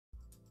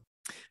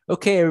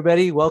Okay,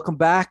 everybody, welcome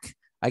back.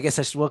 I guess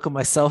I should welcome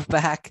myself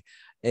back.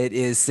 It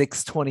is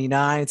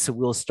 6:29, so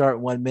we'll start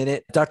in 1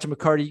 minute. Dr.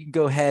 McCarty, you can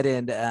go ahead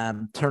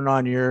and turn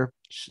on your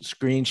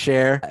screen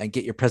share and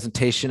get your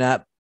presentation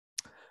up.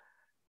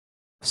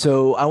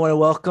 So I want to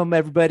welcome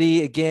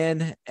everybody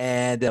again,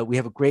 and we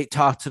have a great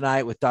talk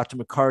tonight with Dr.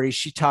 McCarty.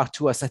 She talked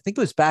to us, I think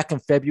it was back in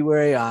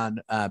February, on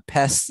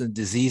pests and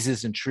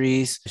diseases in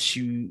trees.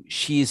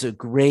 She's a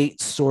great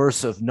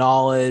source of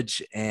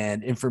knowledge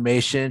and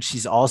information.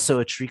 She's also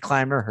a tree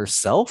climber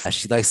herself.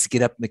 She likes to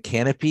get up in the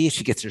canopy.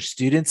 She gets her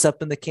students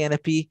up in the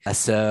canopy.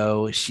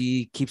 So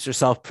she keeps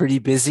herself pretty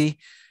busy.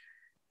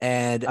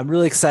 And I'm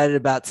really excited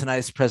about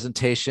tonight's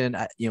presentation.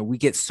 We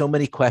get so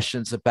many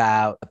questions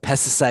about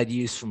pesticide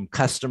use from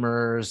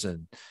customers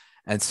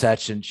and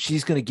such, and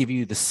she's going to give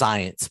you the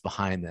science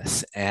behind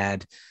this.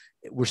 And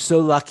we're so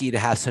lucky to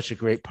have such a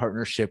great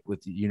partnership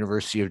with the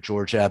University of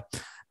Georgia,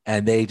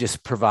 and they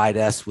just provide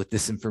us with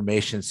this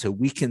information so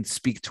we can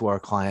speak to our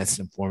clients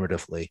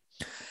informatively.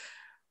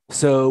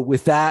 So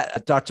with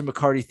that, Dr.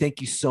 McCarty, thank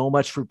you so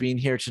much for being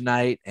here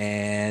tonight,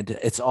 and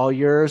it's all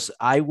yours.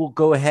 I will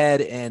go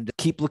ahead and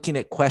keep looking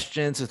at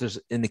questions if there's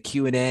in the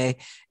Q&A.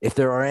 If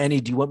there are any,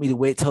 do you want me to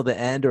wait till the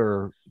end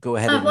or go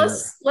ahead?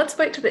 Let's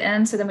wait to the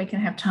end so then we can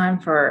have time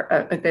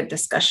for a good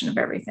discussion of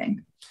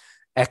everything.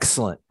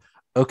 Excellent.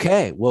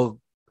 Okay, well,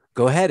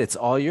 go ahead. It's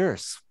all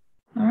yours.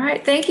 All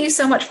right. Thank you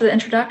so much for the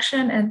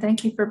introduction, and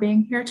thank you for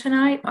being here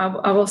tonight.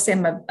 I will say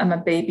I'm a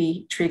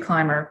baby tree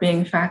climber.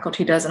 Being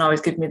faculty doesn't always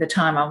give me the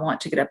time I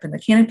want to get up in the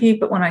canopy,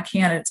 but when I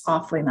can, it's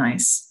awfully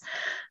nice.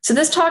 So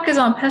this talk is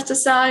on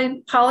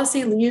pesticide policy,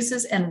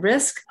 uses, and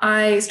risk.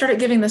 I started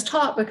giving this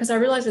talk because I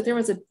realized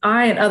that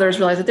I and others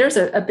realized that there's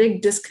a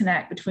big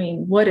disconnect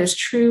between what is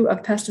true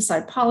of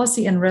pesticide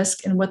policy and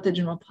risk and what the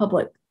general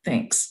public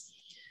thinks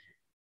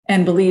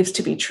and believes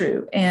to be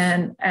true.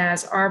 And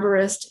as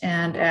arborist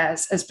and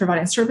as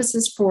providing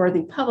services for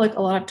the public,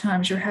 a lot of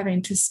times you're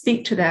having to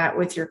speak to that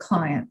with your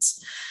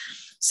clients.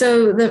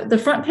 So the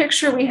front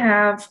picture, we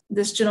have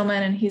this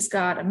gentleman, and he's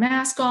got a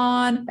mask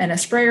on and a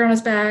sprayer on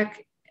his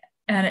back.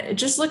 And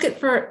just look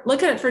at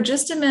it for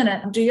just a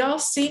minute. Do y'all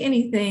see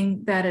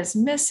anything that is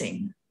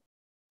missing?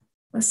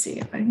 Let's see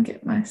if I can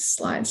get my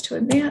slides to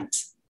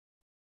advance.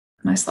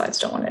 My slides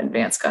don't want to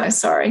advance, guys.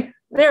 Sorry.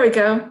 There we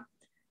go.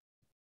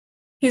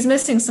 He's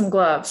missing some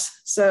gloves.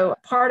 So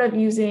part of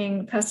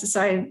using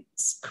pesticides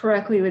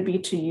correctly would be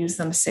to use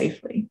them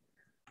safely.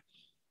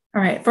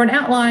 All right, for an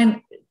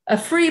outline, a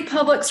free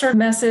public service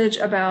message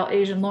about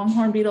Asian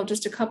longhorn beetle,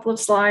 just a couple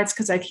of slides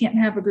because I can't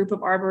have a group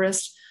of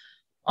arborists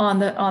on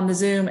the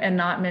Zoom and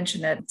not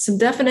mention it. Some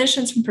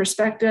definitions and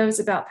perspectives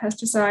about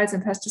pesticides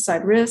and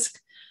pesticide risk,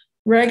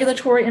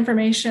 regulatory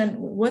information,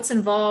 what's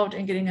involved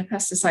in getting a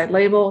pesticide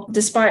label.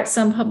 Despite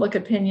some public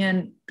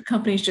opinion,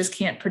 companies just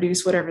can't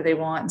produce whatever they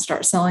want and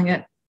start selling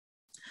it.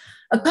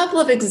 A couple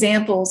of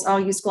examples, I'll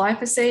use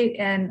glyphosate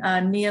and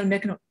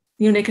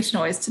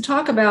neonicotinoids to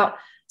talk about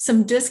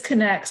some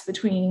disconnects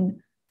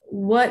between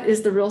what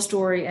is the real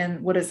story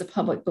and what does the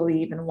public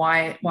believe and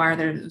why are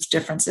there those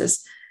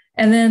differences.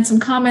 And then some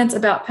comments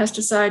about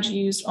pesticides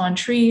used on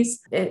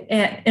trees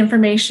and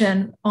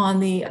information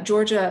on the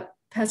Georgia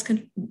Pest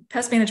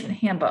Management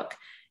Handbook.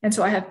 And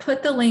so I have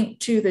put the link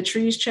to the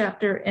trees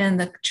chapter in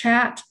the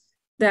chat.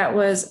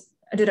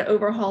 I did an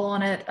overhaul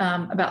on it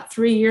about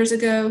 3 years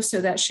ago, so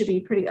that should be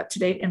pretty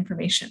up-to-date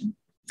information.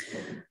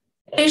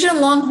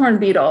 Asian longhorn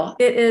beetle,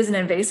 it is an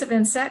invasive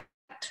insect.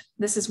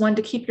 This is one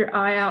to keep your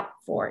eye out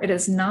for. It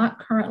is not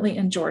currently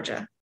in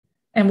Georgia,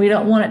 and we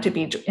don't want it to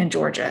be in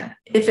Georgia.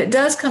 If it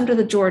does come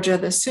to Georgia,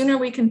 the sooner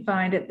we can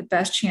find it, the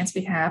best chance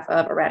we have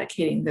of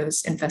eradicating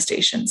those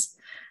infestations.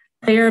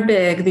 They are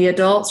big. The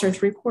adults are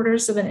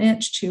 3/4 of an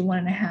inch to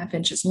 1.5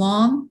 inches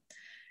long.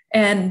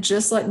 And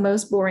just like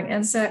most boring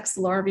insects,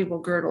 larvae will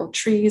girdle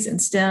trees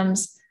and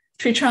stems,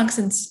 tree trunks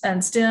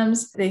and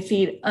stems. They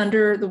feed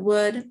under the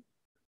wood.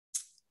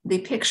 The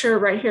picture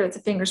right here that the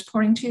finger's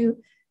pointing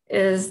to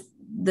is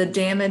the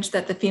damage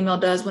that the female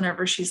does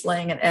whenever she's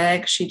laying an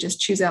egg. She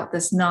just chews out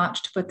this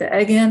notch to put the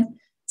egg in.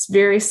 It's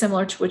very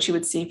similar to what you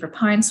would see for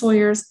pine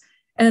sawyers.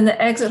 And then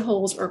the exit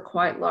holes are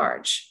quite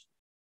large.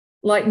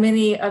 Like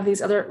many of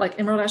these other, like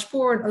emerald ash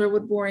borer and other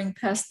wood boring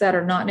pests that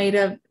are not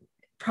native,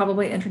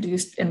 probably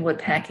introduced in wood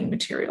packing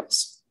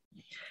materials.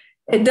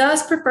 It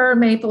does prefer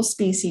maple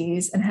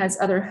species and has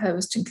other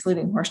hosts,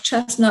 including horse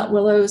chestnut,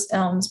 willows,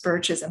 elms,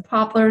 birches, and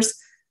poplars.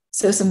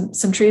 So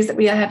some trees that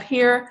we have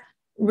here,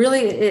 really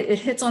it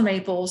hits on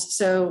maples.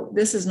 So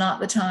this is not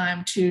the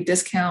time to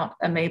discount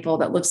a maple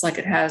that looks like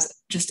it has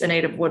just a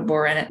native wood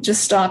borer in it.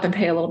 Just stop and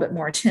pay a little bit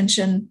more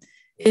attention.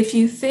 If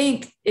you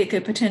think it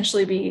could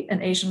potentially be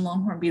an Asian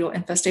longhorn beetle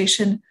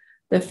infestation,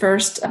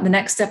 the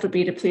next step would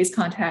be to please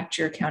contact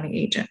your county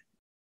agent.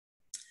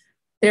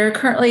 There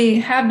currently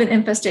have been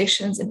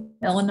infestations in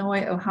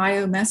Illinois,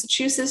 Ohio,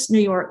 Massachusetts,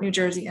 New York, New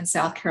Jersey, and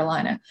South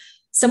Carolina.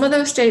 Some of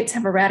those states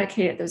have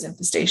eradicated those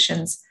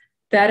infestations.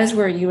 That is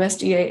where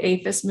USDA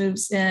APHIS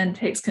moves in,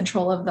 takes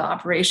control of the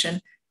operation,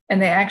 and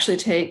they actually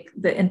take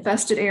the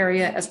infested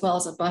area as well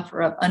as a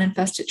buffer of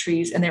uninfested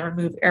trees, and they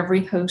remove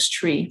every host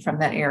tree from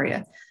that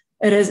area.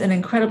 It is an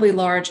incredibly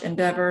large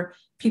endeavor.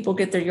 People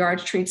get their yard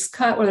trees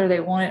cut whether they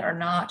want it or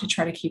not to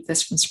try to keep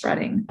this from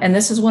spreading. And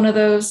this is one of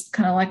those,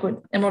 kind of like with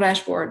Emerald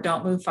Ash Borer,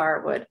 don't move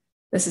firewood.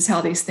 This is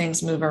how these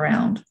things move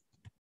around.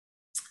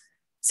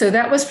 So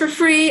that was for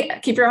free.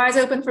 Keep your eyes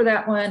open for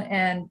that one.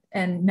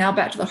 And now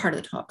back to the heart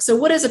of the talk. So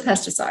what is a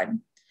pesticide?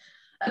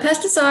 A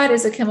pesticide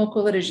is a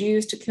chemical that is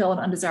used to kill an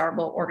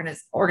undesirable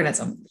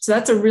organism. So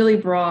that's a really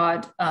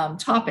broad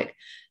topic.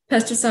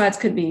 Pesticides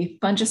could be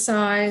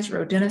fungicides,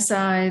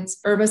 rodenticides,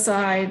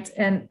 herbicides,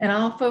 and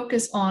I'll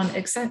focus on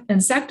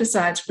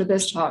insecticides for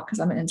this talk because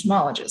I'm an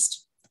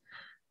entomologist.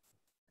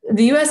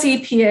 The US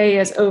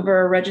EPA is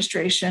over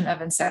registration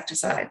of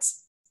insecticides.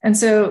 And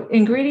so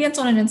ingredients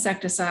on an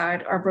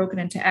insecticide are broken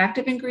into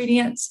active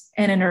ingredients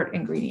and inert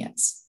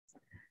ingredients.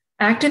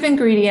 Active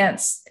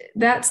ingredients,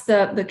 that's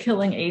the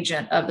killing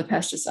agent of the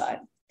pesticide.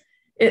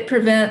 It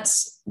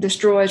prevents,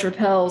 destroys,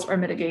 repels, or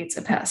mitigates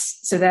a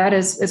pest. So that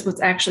is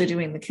what's actually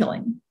doing the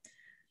killing.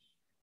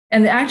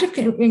 And the active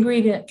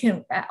ingredient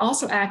can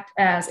also act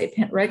as a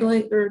pent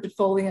regulator,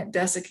 defoliant,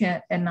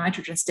 desiccant, and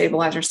nitrogen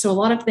stabilizer. So a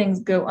lot of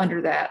things go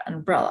under that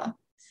umbrella.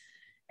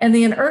 And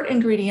the inert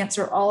ingredients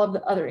are all of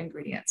the other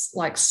ingredients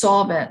like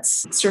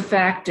solvents,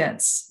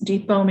 surfactants,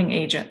 defoaming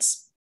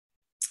agents.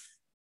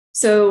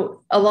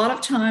 So a lot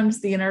of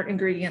times the inert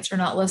ingredients are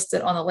not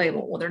listed on the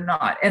label. Well, they're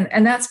not.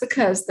 And that's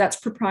because that's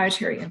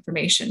proprietary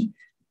information.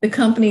 The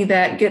company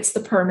that gets the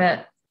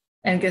permit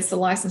and gets the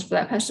license for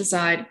that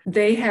pesticide,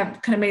 they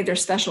have kind of made their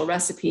special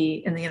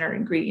recipe in the inert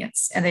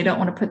ingredients, and they don't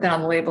want to put that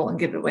on the label and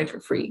give it away for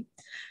free.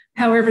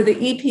 However, the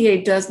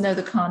EPA does know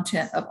the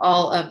content of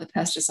all of the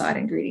pesticide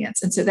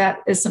ingredients. And so that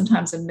is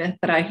sometimes a myth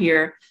that I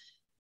hear,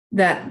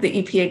 that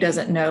the EPA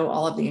doesn't know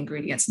all of the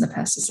ingredients in the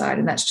pesticide,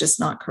 and that's just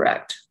not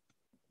correct.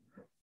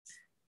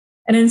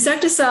 An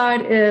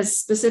insecticide is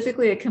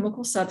specifically a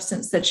chemical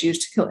substance that's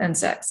used to kill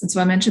insects. And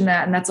so I mentioned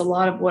that, and that's a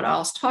lot of what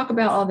I'll talk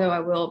about, although I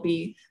will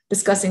be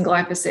discussing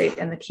glyphosate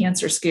and the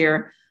cancer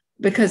scare,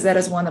 because that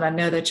is one that I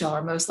know that y'all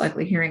are most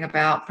likely hearing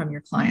about from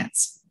your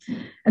clients.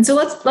 And so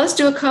let's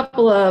do a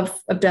couple of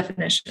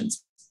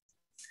definitions.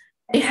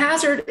 A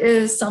hazard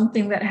is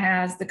something that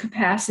has the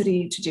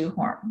capacity to do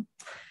harm.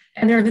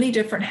 And there are many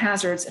different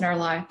hazards in our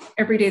life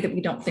every day that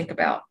we don't think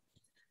about.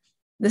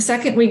 The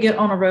second we get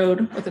on a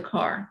road with a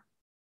car,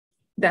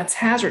 that's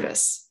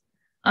hazardous.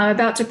 I'm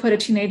about to put a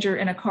teenager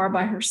in a car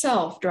by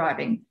herself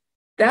driving.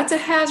 That's a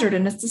hazard,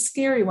 and it's a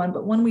scary one,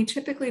 but one we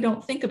typically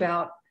don't think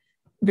about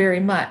very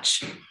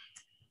much.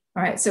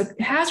 All right, so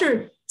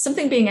hazard,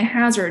 something being a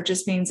hazard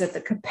just means that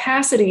the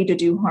capacity to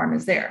do harm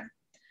is there.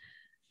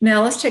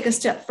 Now let's take a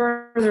step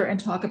further and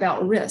talk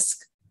about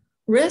risk.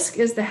 Risk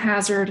is the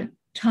hazard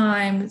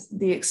times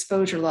the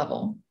exposure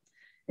level.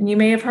 And you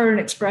may have heard an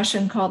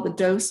expression called the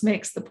dose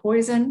makes the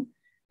poison.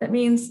 That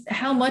means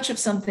how much of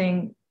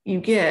something you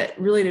get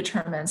really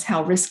determines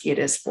how risky it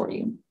is for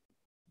you.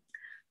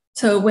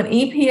 So when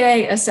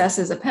EPA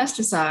assesses a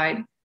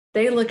pesticide,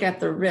 they look at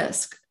the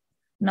risk,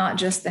 not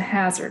just the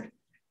hazard.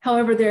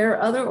 However, there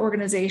are other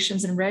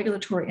organizations and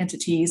regulatory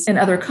entities in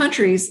other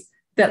countries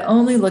that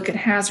only look at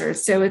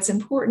hazards. So it's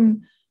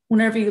important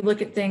whenever you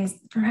look at things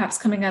perhaps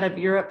coming out of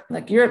Europe,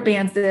 like Europe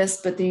bans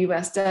this, but the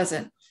US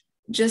doesn't,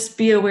 just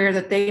be aware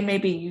that they may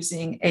be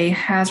using a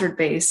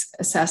hazard-based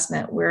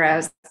assessment,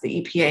 whereas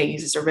the EPA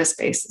uses a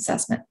risk-based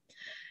assessment.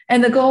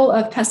 And the goal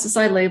of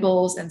pesticide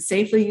labels and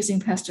safely using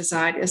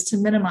pesticide is to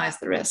minimize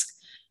the risk.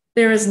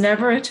 There is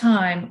never a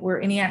time where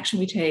any action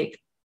we take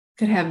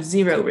could have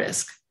zero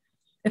risk.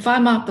 If I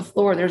mop the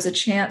floor, there's a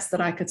chance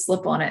that I could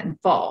slip on it and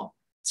fall.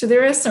 So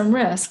there is some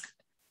risk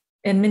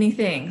in many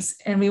things,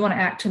 and we want to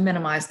act to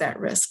minimize that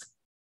risk.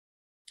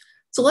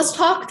 So let's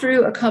talk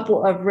through a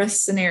couple of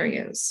risk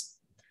scenarios.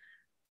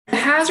 The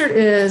hazard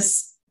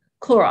is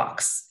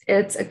Clorox.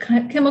 It's a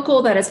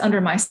chemical that is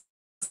under my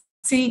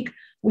sink.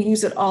 We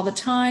use it all the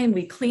time.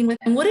 We clean with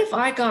it. And what if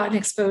I got an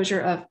exposure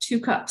of 2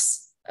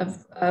 cups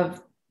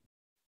of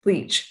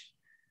bleach?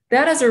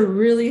 That is a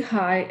really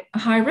high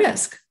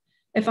risk.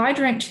 If I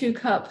drank 2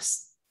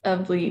 cups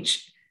of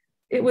bleach,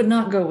 it would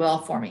not go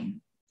well for me.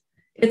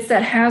 It's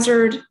that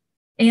hazard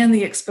and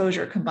the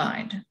exposure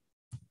combined.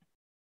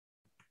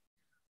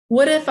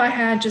 What if I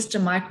had just a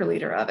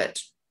microliter of it?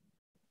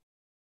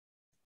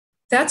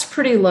 That's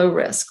pretty low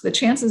risk. The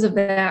chances of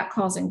that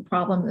causing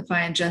problem if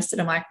I ingested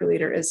a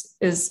microliter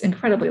is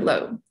incredibly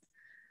low.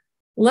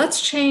 Let's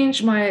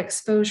change my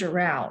exposure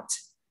route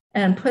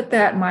and put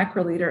that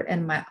microliter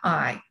in my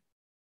eye.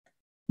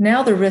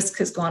 Now the risk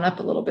has gone up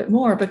a little bit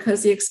more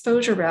because the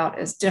exposure route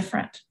is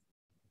different.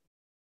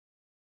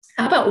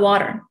 How about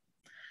water?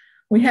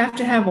 We have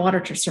to have water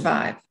to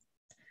survive.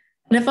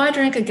 And if I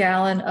drank a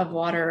gallon of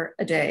water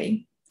a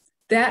day,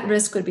 that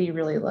risk would be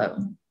really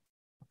low.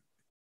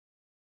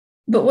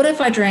 But what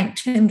if I drank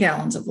 10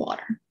 gallons of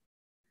water?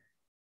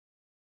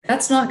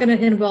 That's not going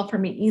to end well for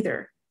me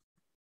either.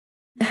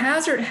 The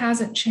hazard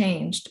hasn't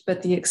changed,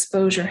 but the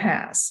exposure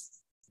has.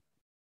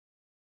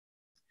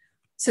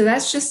 So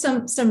that's just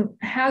some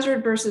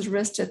hazard versus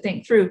risk to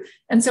think through.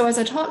 And so as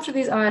I talk through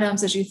these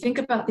items, as you think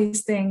about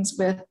these things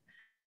with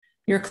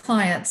your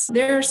clients,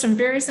 there are some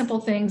very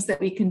simple things that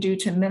we can do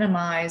to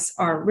minimize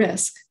our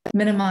risk,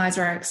 minimize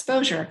our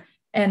exposure.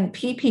 And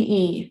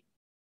PPE,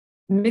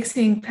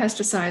 mixing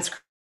pesticides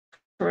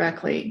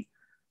correctly,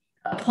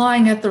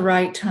 applying at the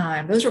right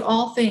time, those are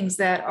all things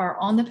that are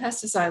on the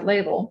pesticide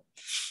label,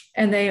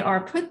 and they are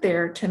put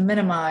there to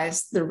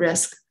minimize the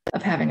risk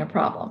of having a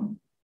problem.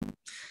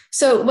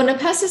 So when a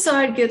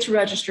pesticide gets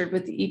registered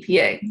with the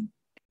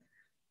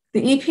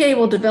EPA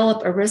will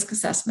develop a risk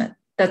assessment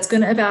that's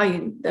going to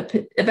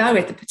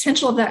evaluate the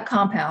potential of that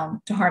compound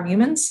to harm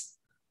humans,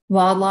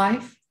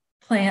 wildlife,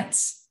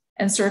 plants,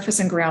 and surface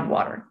and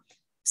groundwater.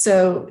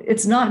 So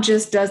it's not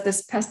just, does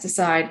this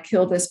pesticide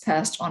kill this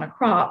pest on a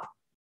crop,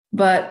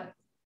 but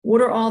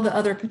what are all the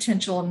other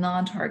potential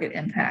non-target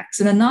impacts?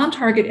 And a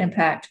non-target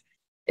impact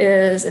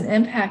is an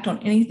impact on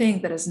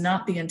anything that is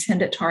not the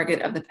intended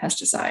target of the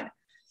pesticide.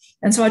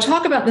 And so I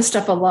talk about this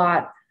stuff a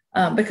lot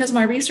because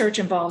my research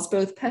involves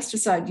both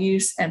pesticide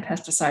use and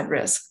pesticide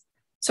risk.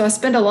 So I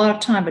spend a lot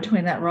of time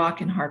between that rock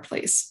and hard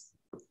place.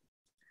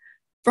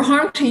 For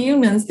harm to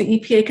humans, the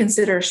EPA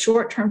considers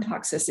short-term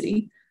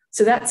toxicity.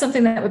 So that's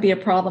something that would be a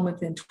problem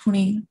within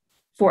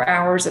 24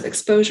 hours of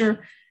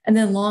exposure, and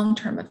then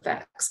long-term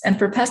effects. And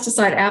for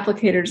pesticide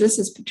applicators, this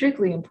is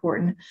particularly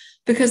important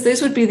because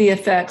these would be the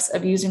effects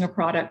of using a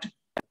product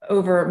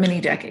over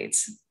many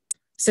decades.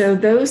 So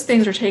those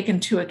things are taken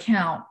into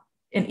account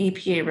in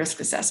EPA risk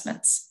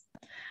assessments.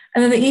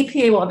 And then the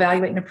EPA will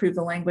evaluate and approve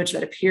the language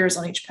that appears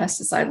on each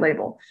pesticide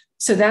label.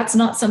 So that's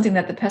not something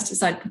that the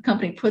pesticide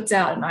company puts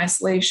out in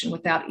isolation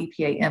without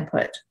EPA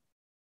input.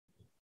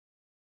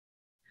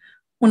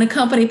 When a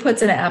company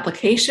puts in an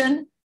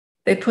application,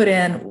 they put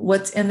in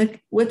what's in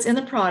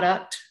the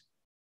product,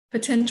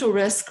 potential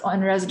risk on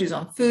residues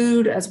on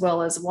food, as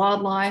well as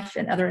wildlife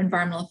and other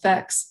environmental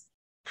effects,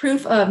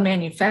 proof of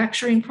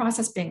manufacturing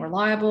process being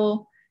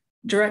reliable,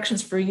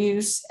 directions for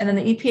use, and then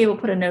the EPA will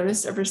put a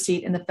notice of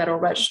receipt in the Federal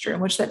Register.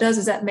 And what that does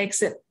is that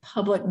makes it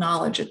public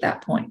knowledge at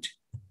that point.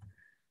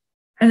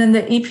 And then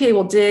the EPA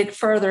will dig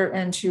further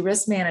into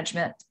risk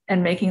management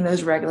and making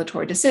those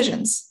regulatory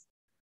decisions.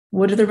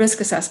 What do the risk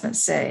assessments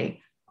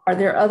say? Are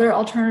there other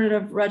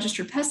alternative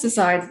registered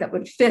pesticides that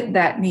would fit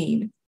that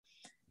need?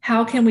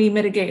 How can we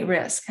mitigate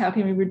risk? How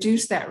can we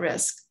reduce that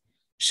risk?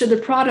 Should the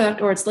product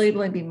or its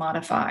labeling be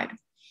modified?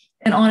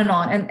 And on and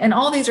on. And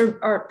all these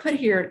are put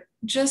here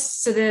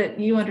just so that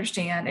you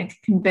understand and can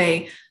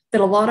convey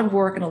that a lot of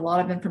work and a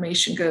lot of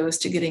information goes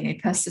to getting a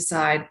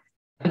pesticide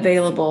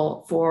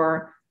available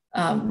for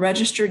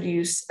registered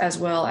use as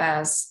well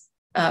as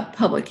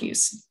public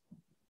use.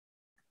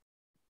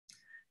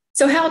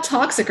 So how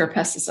toxic are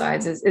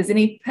pesticides? Is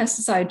any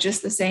pesticide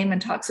just the same in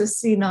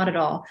toxicity? Not at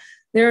all.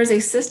 There is a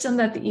system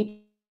that the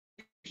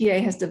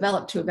EPA has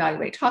developed to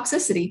evaluate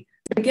toxicity.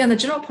 But again, the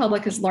general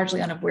public is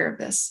largely unaware of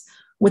this.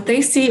 What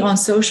they see on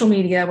social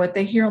media, what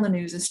they hear on the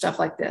news is stuff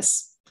like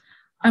this.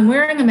 I'm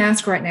wearing a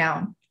mask right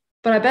now,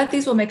 but I bet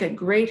these will make a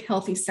great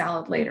healthy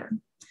salad later.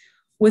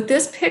 What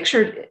this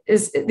picture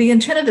is, the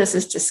intent of this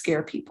is to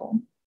scare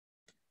people.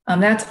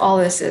 That's all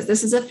this is.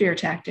 This is a fear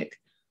tactic.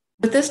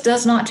 What this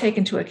does not take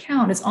into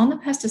account is on the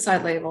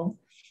pesticide label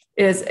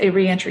is a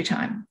reentry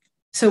time.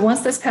 So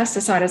once this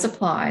pesticide is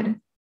applied,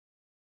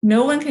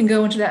 no one can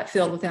go into that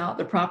field without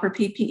the proper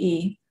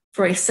PPE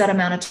for a set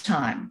amount of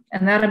time.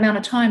 And that amount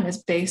of time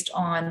is based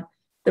on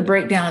the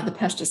breakdown of the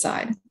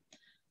pesticide.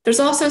 There's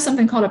also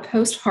something called a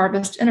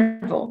post-harvest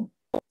interval.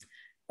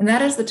 And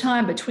that is the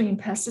time between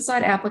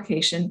pesticide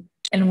application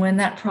and when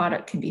that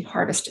product can be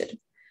harvested.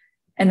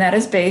 And that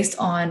is based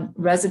on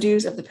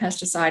residues of the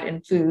pesticide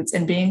in foods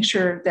and being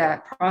sure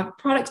that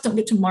products don't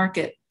get to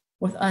market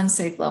with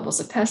unsafe levels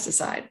of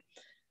pesticide.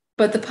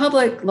 But the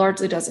public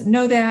largely doesn't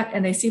know that,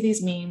 and they see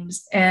these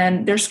memes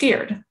and they're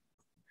scared.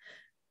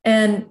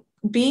 And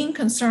being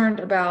concerned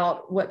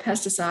about what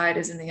pesticide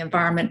is in the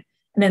environment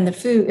and in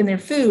their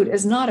food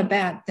is not a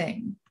bad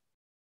thing.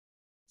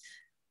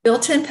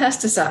 Built-in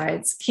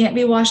pesticides can't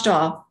be washed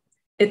off.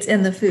 It's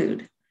in the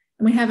food.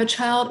 And we have a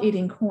child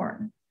eating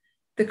corn.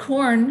 The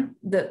corn,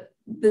 the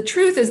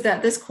truth is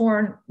that this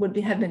corn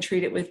have been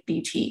treated with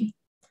BT.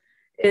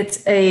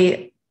 It's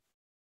a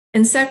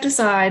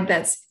insecticide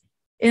that's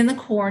in the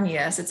corn,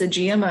 yes, it's a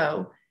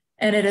GMO,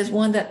 and it is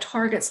one that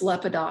targets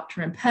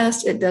Lepidopteran and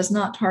pest. It does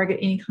not target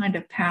any kind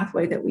of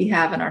pathway that we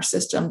have in our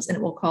systems, and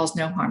it will cause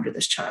no harm to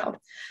this child.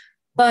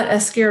 But a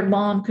scared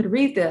mom could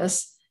read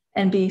this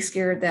and be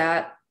scared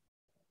that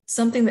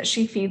something that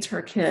she feeds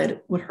her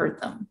kid would hurt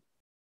them.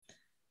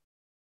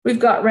 We've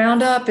got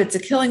Roundup, it's a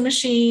killing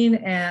machine,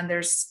 and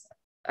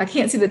I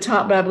can't see the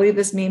top, but I believe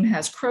this meme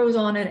has crows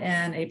on it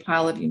and a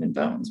pile of human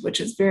bones, which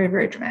is very,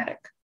 very dramatic.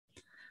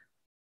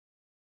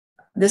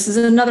 This is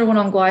another one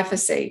on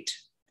glyphosate.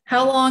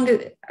 How long,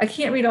 I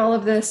can't read all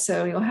of this,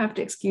 so you'll have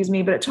to excuse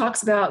me, but it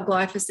talks about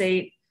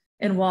glyphosate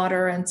in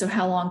water, and so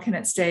how long can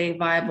it stay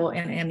viable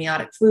in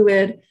amniotic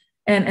fluid,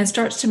 and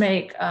starts to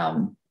make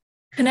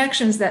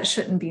connections that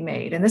shouldn't be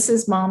made. And this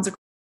is moms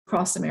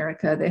across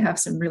America. They have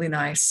some really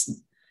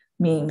nice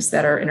memes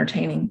that are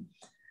entertaining.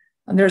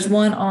 And there's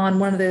one on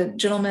one of the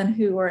gentlemen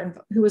who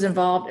was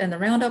involved in the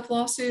Roundup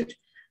lawsuit.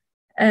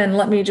 And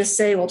let me just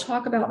say, we'll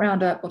talk about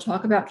Roundup, we'll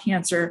talk about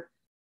cancer.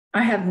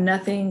 I have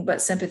nothing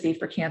but sympathy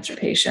for cancer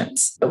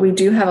patients, but we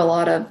do have a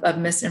lot of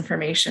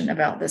misinformation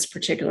about this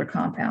particular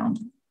compound.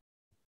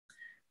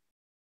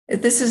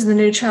 This is the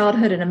New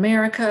Childhood in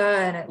America,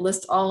 and it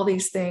lists all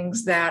these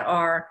things that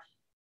are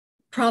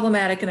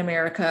problematic in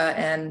America.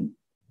 And,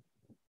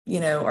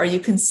 are you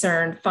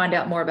concerned? Find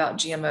out more about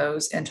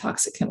GMOs and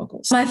toxic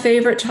chemicals. My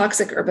favorite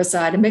toxic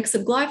herbicide, a mix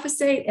of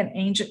glyphosate and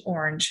Agent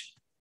Orange.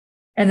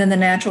 And then the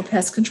Natural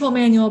Pest Control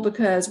Manual,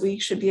 because we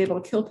should be able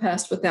to kill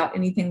pests without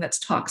anything that's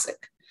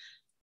toxic.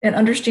 And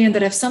understand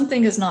that if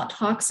something is not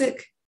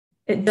toxic,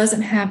 it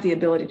doesn't have the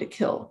ability to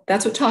kill.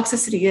 That's what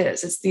toxicity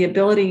is. It's the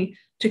ability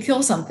to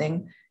kill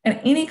something.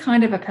 And any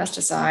kind of a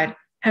pesticide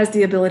has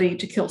the ability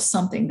to kill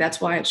something. That's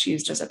why it's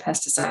used as a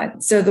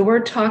pesticide. So the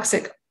word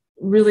toxic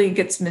really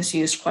gets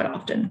misused quite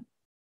often.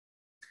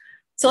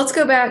 So let's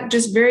go back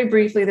just very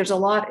briefly. There's a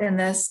lot in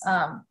this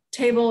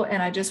table,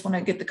 and I just want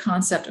to get the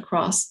concept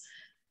across,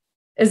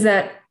 is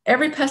that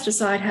every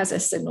pesticide has a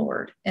signal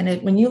word.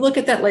 And when you look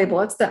at that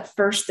label, it's that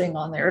first thing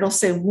on there. It'll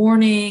say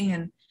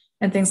warning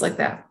and things like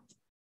that.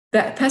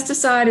 That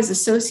pesticide is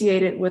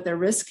associated with a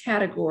risk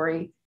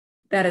category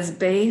that is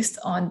based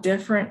on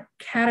different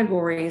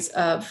categories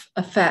of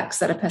effects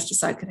that a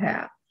pesticide could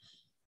have.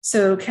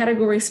 So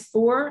category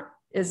 4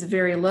 is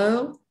very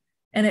low,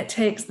 and it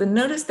takes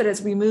notice that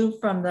as we move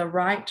from the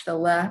right to the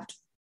left,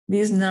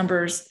 these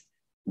numbers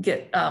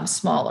get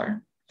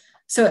smaller.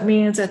 So it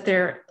means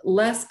that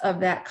less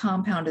of that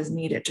compound is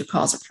needed to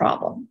cause a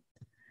problem.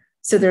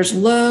 So there's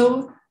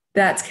low,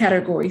 that's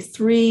category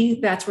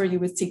 3. That's where you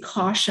would see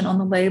caution on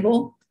the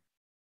label.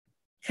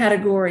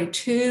 Category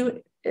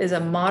 2 is a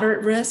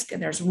moderate risk,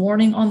 and there's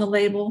warning on the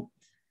label.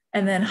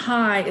 And then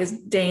high is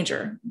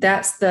danger.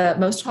 That's the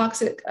most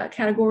toxic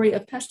category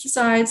of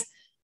pesticides.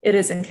 It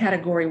is in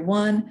category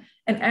 1.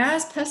 And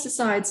as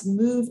pesticides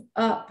move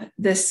up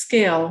this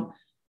scale,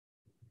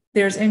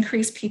 there's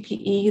increased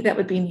PPE that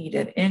would be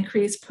needed,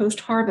 increased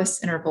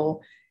post-harvest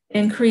interval,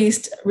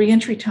 increased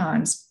reentry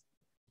times,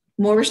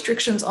 more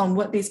restrictions on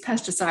what these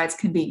pesticides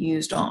can be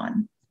used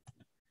on.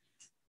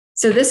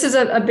 So this is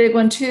a big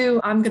one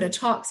too. I'm going to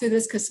talk through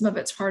this because some of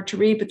it's hard to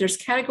read, but there's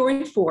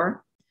category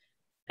 4.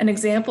 An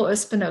example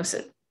is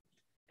spinosad.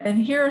 And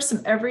here are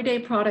some everyday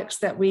products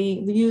that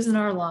we use in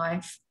our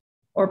life,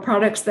 or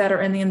products that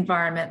are in the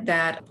environment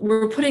that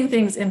we're putting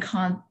things in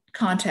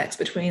context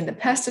between the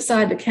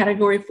pesticide, the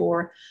category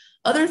 4.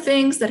 Other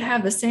things that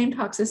have the same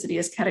toxicity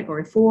as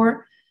category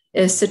 4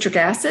 is citric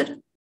acid,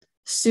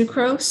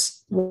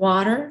 sucrose,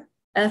 water,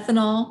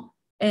 ethanol,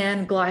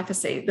 and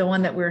glyphosate, the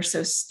one that we're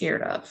so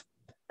scared of.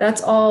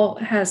 That's all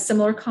has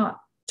similar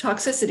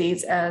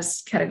toxicities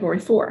as category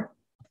 4.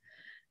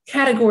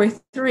 Category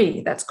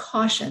 3, that's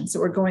caution. So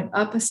we're going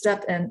up a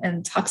step in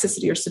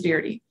toxicity or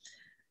severity.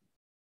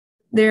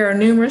 There are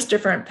numerous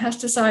different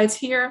pesticides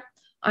here.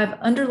 I've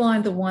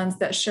underlined the ones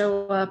that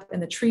show up in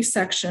the tree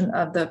section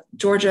of the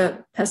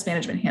Georgia Pest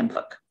Management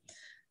Handbook.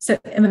 So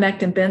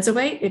imamectin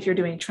benzoate, if you're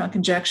doing trunk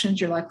injections,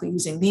 you're likely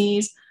using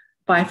these.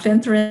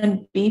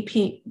 Bifenthrin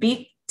BT,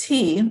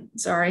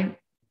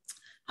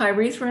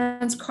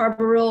 pyrethrins,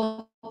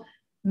 carbaryl,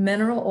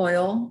 mineral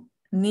oil,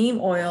 neem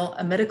oil,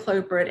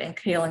 imidacloprid, and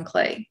kaolin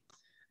clay.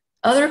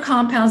 Other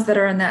compounds that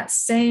are in that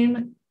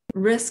same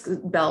risk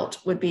belt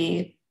would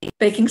be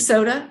baking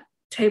soda,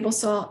 table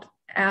salt,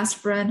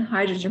 aspirin,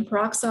 hydrogen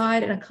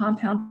peroxide, and a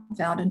compound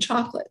found in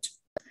chocolate.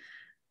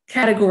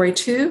 Category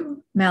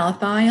 2,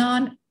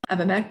 malathion,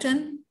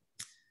 ivermectin,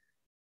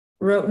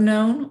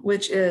 rotenone,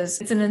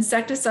 it's an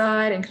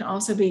insecticide and can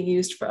also be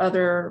used for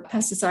other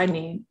pesticide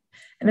needs.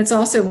 And it's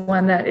also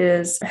one that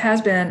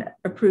has been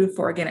approved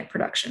for organic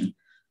production.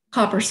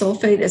 Copper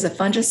sulfate is a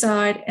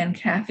fungicide, and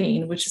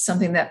caffeine, which is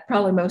something that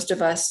probably most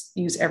of us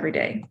use every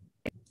day.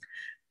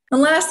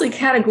 And lastly,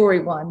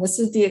 category 1. This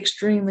is the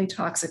extremely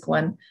toxic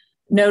one.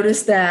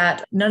 Notice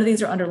that none of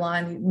these are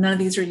underlined. None of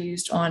these are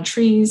used on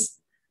trees.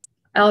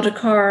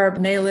 Aldicarb,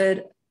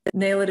 nalid.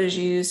 Nalid is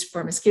used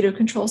for mosquito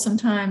control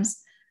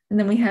sometimes. And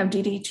then we have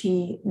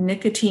DDT,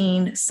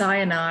 nicotine,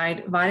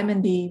 cyanide,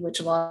 vitamin D, which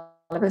a lot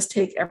of us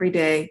take every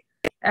day,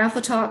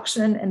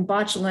 aflatoxin, and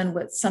botulinum,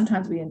 which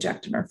sometimes we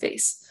inject in our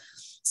face.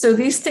 So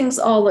these things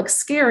all look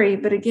scary,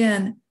 but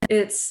again,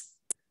 it's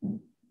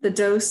the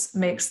dose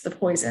makes the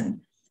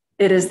poison.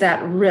 It is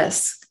that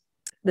risk,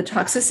 the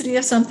toxicity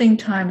of something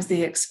times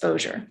the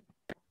exposure.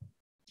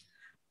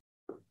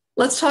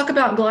 Let's talk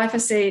about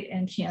glyphosate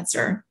and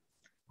cancer.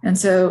 And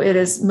so it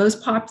is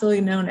most popularly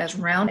known as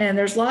Roundup. And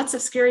there's lots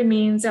of scary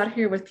memes out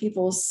here with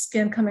people's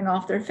skin coming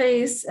off their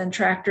face and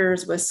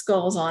tractors with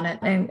skulls on it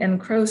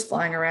and crows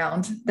flying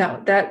around.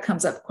 That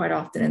comes up quite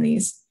often in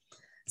these.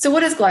 So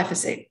what is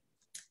glyphosate?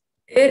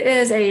 It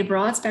is a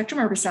broad spectrum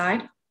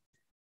herbicide.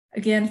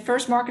 Again,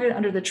 first marketed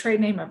under the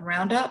trade name of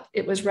Roundup.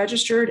 It was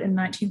registered in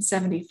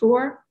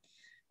 1974.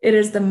 It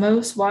is the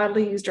most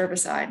widely used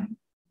herbicide.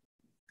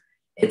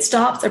 It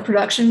stops a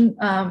protein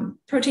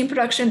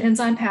production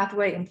enzyme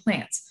pathway in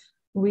plants.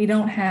 We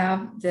don't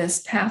have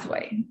this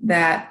pathway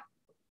that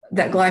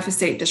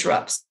glyphosate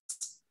disrupts.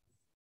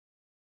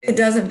 It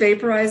doesn't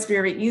vaporize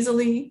very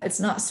easily. It's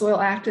not soil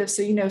active.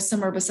 So,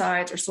 some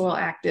herbicides are soil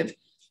active.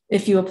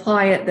 If you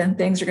apply it, then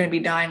things are going to be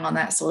dying on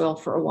that soil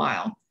for a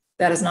while.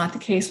 That is not the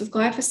case with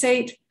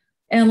glyphosate.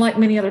 And like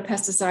many other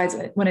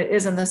pesticides, when it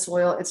is in the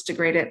soil, it's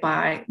degraded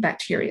by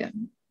bacteria.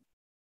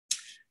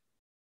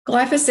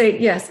 Glyphosate,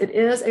 yes, it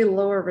is a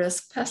lower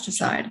risk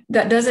pesticide.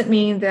 That doesn't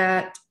mean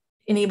that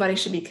anybody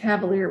should be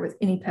cavalier with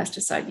any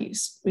pesticide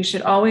use. We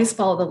should always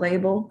follow the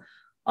label,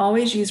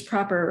 always use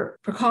proper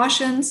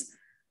precautions,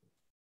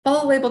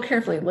 follow the label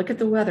carefully, look at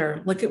the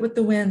weather, look at what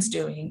the wind's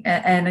doing,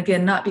 and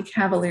again, not be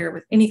cavalier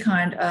with any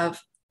kind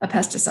of a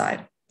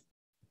pesticide.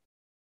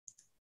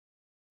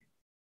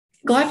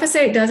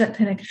 Glyphosate doesn't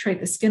penetrate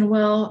the skin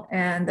well,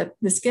 and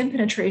the skin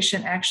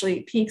penetration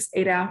actually peaks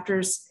 8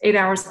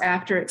 hours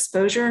after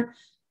exposure.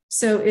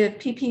 So if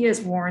PP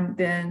is worn,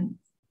 then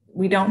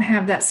we don't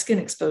have that skin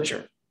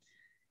exposure.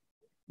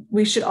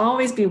 We should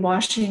always be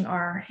washing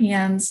our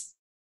hands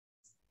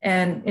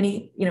and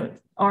any,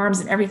 arms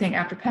and everything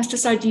after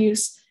pesticide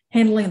use,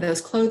 handling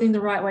those clothing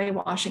the right way,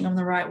 washing them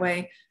the right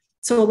way.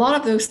 So a lot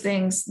of those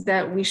things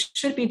that we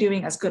should be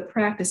doing as good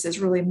practices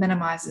really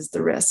minimizes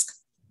the risk.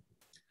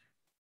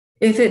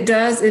 If it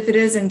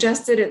is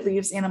ingested, it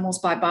leaves animals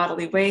by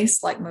bodily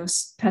waste like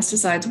most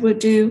pesticides would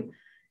do.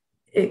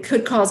 It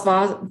could cause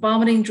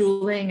vomiting,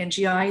 drooling, and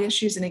GI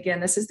issues. And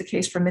again, this is the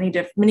case for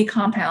many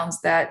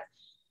compounds that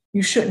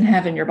you shouldn't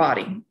have in your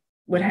body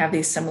would have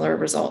these similar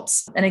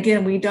results. And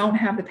again, we don't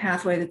have the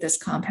pathway that this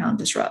compound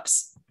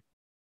disrupts.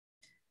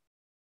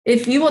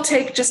 If you will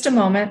take just a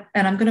moment,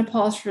 and I'm going to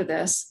pause for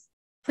this,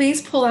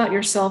 please pull out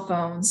your cell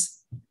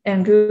phones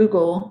and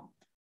Google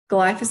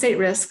glyphosate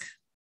risk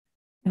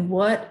and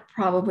what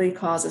probably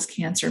causes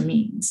cancer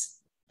means.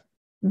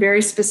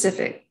 Very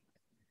specific.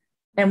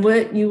 And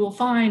what you will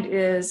find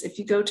is if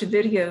you go to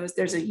videos,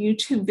 there's a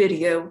YouTube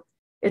video.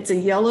 It's a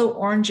yellow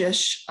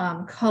orangish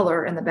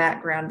color in the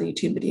background of the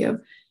YouTube video.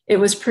 It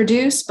was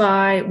produced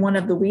by one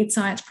of the weed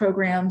science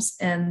programs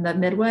in the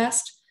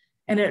Midwest,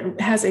 and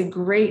it has a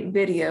great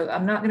video.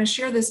 I'm not going to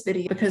share this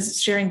video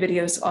because sharing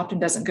videos often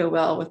doesn't go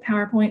well with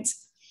PowerPoints,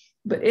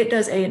 but it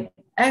does an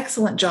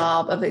excellent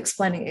job of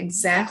explaining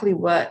exactly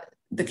what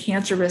the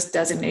cancer risk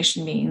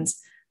designation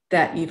means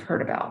that you've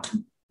heard about.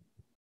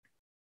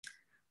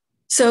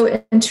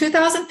 So in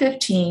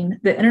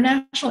 2015, the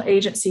International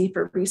Agency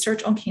for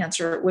Research on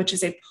Cancer, which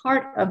is a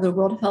part of the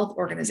World Health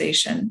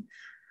Organization,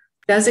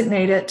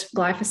 designated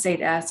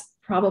glyphosate as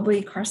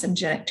probably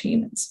carcinogenic to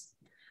humans.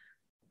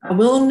 I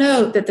will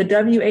note that the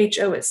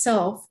WHO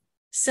itself,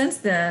 since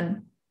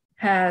then,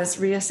 has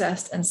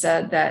reassessed and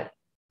said that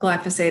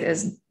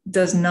glyphosate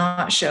does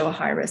not show a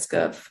high risk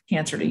of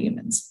cancer to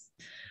humans.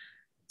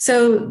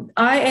 So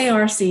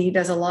IARC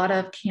does a lot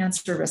of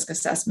cancer risk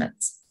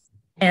assessments,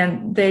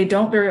 and they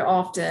don't very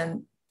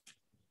often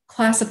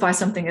classify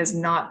something as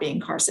not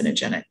being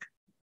carcinogenic.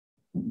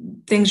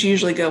 Things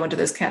usually go into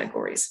those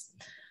categories.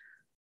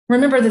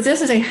 Remember that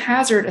this is a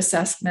hazard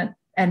assessment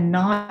and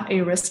not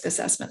a risk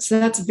assessment. So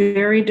that's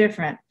very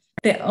different.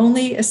 They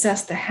only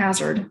assess the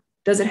hazard.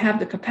 Does it have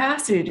the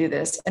capacity to do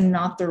this, and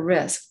not the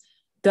risk?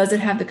 Does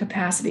it have the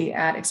capacity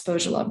at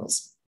exposure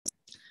levels?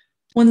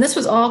 When this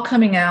was all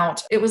coming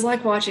out, it was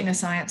like watching a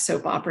science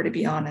soap opera, to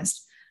be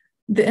honest.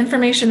 The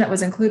information that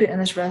was included in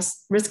this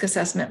risk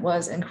assessment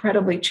was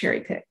incredibly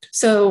cherry-picked.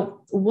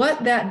 So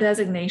what that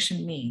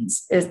designation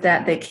means is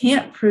that they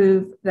can't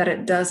prove that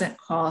it doesn't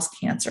cause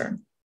cancer.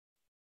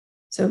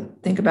 So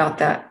think about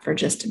that for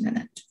just a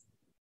minute.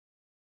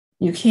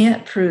 You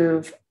can't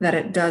prove that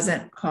it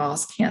doesn't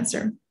cause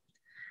cancer.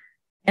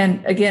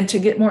 And again, to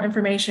get more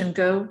information,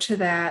 go to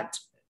that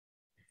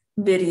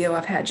video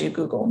I've had you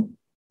Google.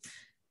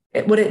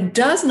 What it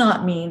does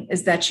not mean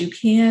is that you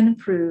can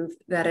prove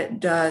that it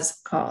does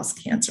cause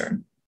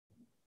cancer.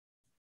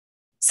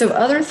 So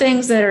other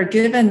things that are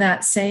given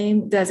that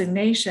same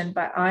designation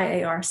by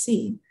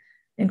IARC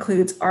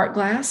includes art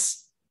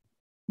glass,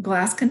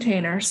 glass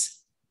containers,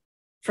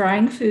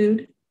 frying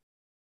food,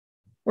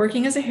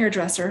 working as a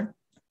hairdresser,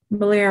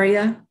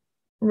 malaria,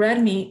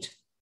 red meat,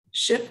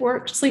 shift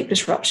work, sleep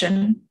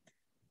disruption,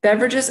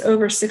 beverages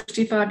over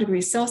 65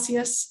 degrees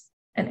Celsius,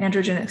 and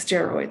androgenic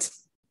steroids.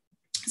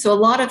 So a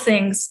lot of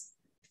things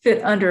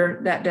fit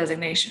under that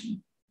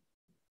designation.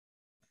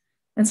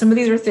 And some of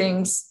these are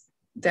things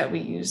that we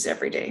use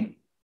every day.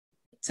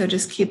 So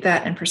just keep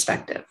that in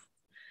perspective.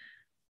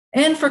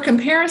 And for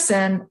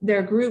comparison,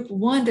 their group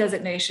 1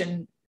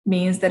 designation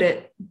means that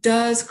it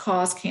does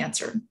cause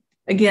cancer,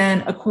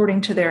 again,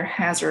 according to their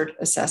hazard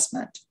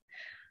assessment.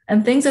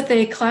 And things that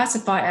they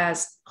classify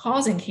as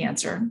causing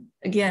cancer,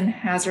 again,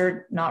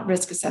 hazard, not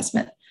risk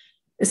assessment,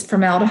 is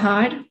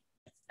formaldehyde,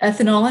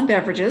 ethanol in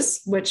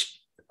beverages, which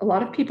a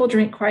lot of people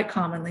drink quite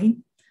commonly,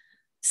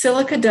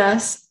 silica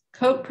dust,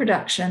 coke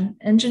production,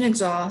 engine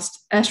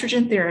exhaust,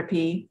 estrogen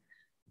therapy,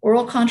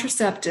 oral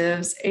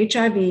contraceptives,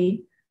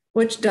 HIV,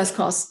 which does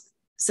cause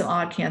some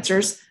odd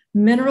cancers,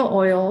 mineral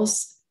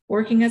oils,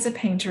 working as a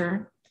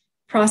painter,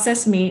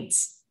 processed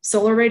meats,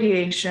 solar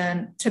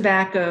radiation,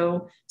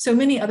 tobacco, so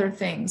many other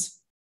things.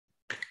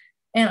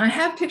 And I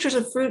have pictures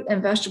of fruit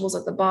and vegetables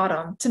at the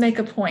bottom to make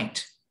a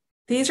point.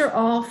 These are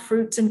all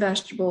fruits and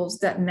vegetables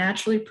that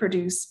naturally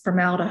produce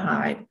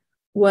formaldehyde,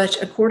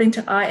 which, according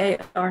to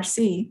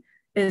IARC,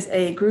 is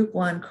a group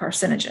 1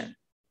 carcinogen.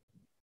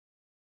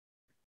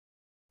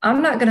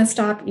 I'm not going to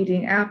stop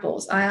eating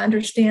apples. I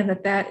understand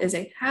that that is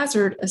a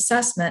hazard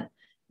assessment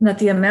and that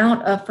the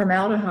amount of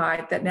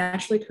formaldehyde that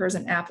naturally occurs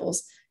in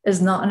apples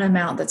is not an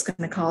amount that's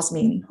going to cause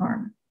me any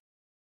harm.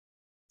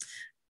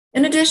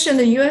 In addition,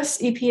 the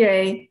US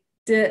EPA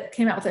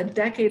came out with a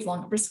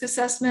decades-long risk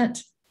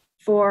assessment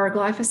for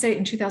glyphosate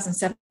in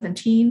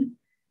 2017,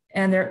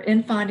 and their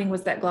end finding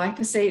was that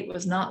glyphosate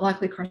was not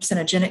likely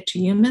carcinogenic to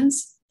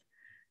humans.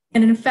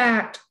 And in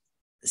fact,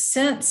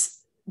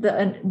 since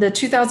the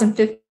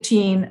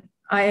 2015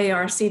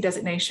 IARC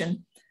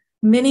designation,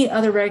 many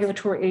other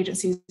regulatory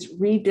agencies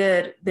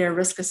redid their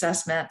risk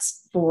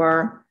assessments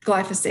for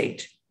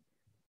glyphosate,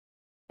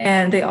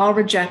 and they all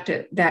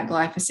rejected that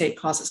glyphosate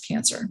causes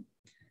cancer.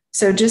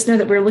 So just know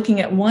that we're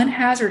looking at one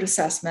hazard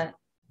assessment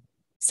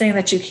saying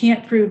that you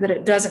can't prove that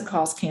it doesn't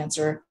cause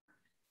cancer,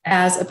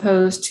 as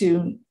opposed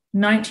to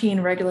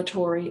 19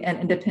 regulatory and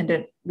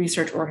independent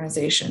research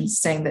organizations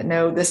saying that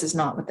no, this is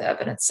not what the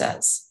evidence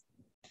says.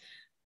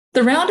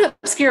 The Roundup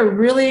scare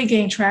really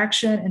gained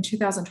traction in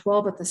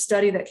 2012 with the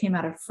study that came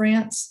out of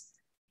France.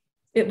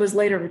 It was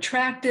later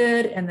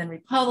retracted and then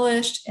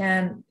republished,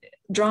 and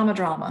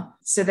drama.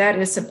 So that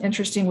is some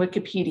interesting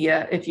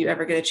Wikipedia if you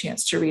ever get a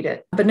chance to read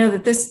it. But know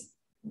that this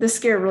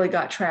scare really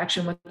got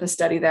traction with the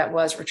study that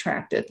was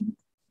retracted.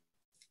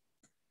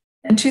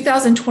 In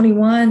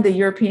 2021, the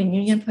European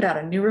Union put out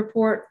a new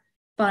report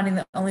finding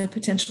that only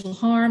potential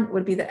harm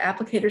would be that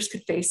applicators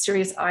could face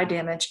serious eye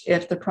damage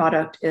if the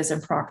product is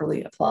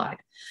improperly applied.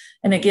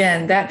 And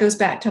again, that goes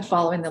back to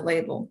following the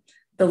label.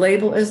 The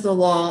label is the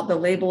law. The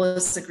label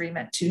is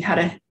agreement to how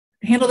to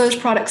handle those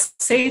products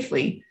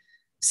safely.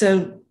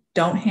 So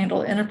don't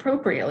handle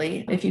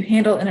inappropriately. If you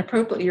handle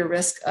inappropriately, your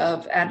risk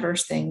of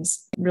adverse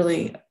things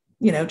really,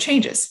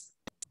 changes.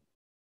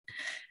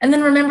 And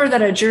then remember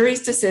that a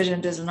jury's decision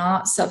does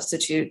not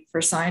substitute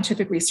for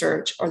scientific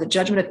research or the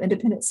judgment of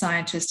independent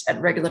scientists at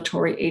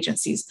regulatory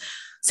agencies.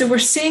 So we're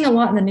seeing a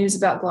lot in the news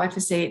about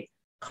glyphosate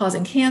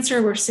causing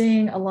cancer. We're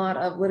seeing a lot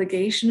of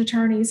litigation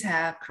attorneys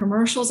have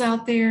commercials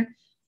out there.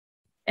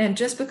 And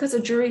just because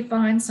a jury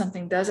finds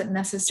something doesn't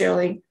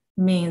necessarily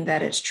mean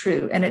that it's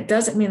true. And it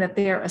doesn't mean that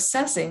they are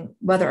assessing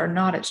whether or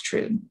not it's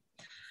true.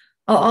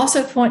 I'll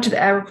also point to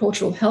the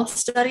agricultural health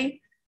study.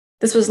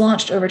 This was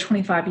launched over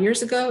 25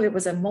 years ago. It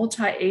was a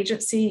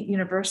multi-agency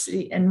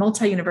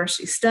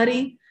multi-university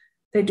study.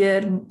 They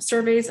did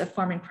surveys of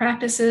farming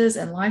practices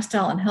and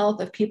lifestyle and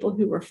health of people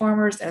who were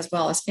farmers as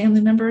well as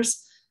family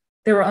members.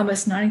 There were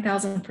almost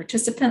 90,000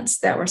 participants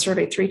that were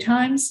surveyed 3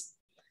 times.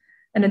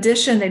 In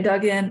addition, they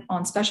dug in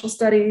on special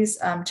studies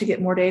to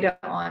get more data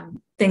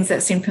on things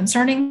that seem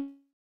concerning.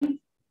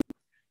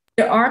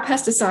 There are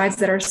pesticides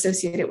that are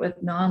associated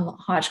with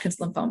non-Hodgkin's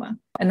lymphoma,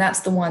 and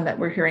that's the one that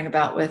we're hearing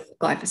about with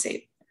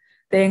glyphosate.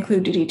 They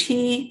include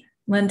DDT,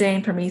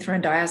 lindane,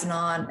 permethrin,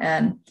 diazinon,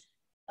 and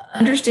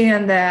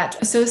understand that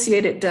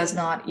associated does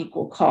not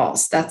equal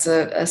cause. That's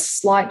a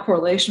slight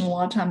correlation. A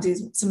lot of times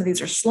some of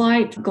these are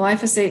slight.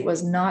 Glyphosate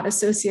was not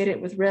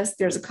associated with risk.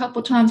 There's a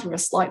couple of times where a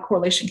slight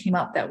correlation came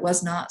up that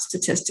was not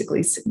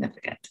statistically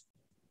significant.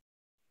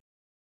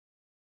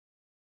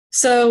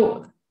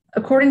 So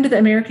according to the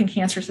American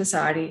Cancer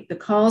Society, the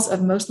cause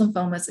of most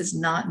lymphomas is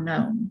not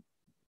known.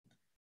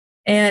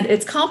 And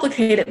it's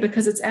complicated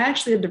because it's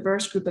actually a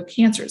diverse group of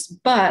cancers,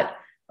 but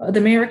the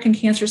American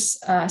Cancer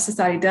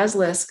Society does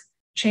list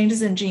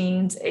changes in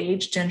genes,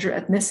 age, gender,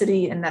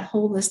 ethnicity, and that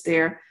whole list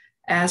there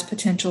as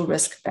potential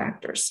risk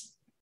factors.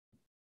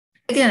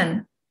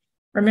 Again,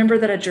 remember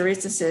that a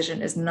jury's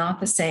decision is not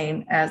the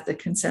same as the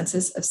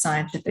consensus of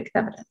scientific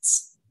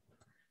evidence.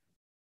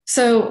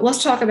 So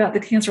let's talk about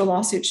the cancer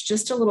lawsuits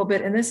just a little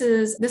bit. And this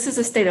is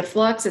a state of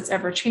flux. It's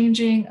ever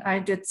changing. I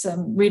did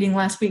some reading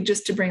last week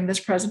just to bring this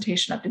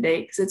presentation up to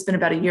date because it's been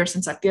about a year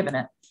since I've given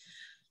it.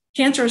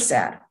 Cancer is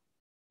sad.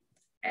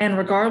 And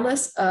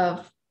regardless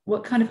of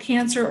what kind of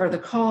cancer or the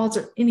cause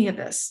or any of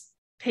this,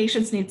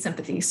 patients need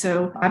sympathy.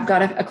 So I've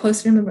got a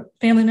close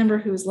family member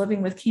who is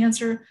living with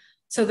cancer.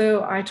 So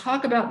though I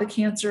talk about the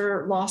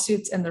cancer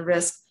lawsuits and the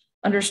risk,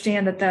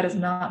 understand that that is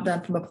not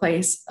done from a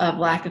place of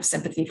lack of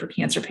sympathy for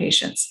cancer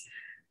patients.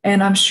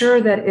 And I'm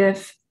sure that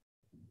if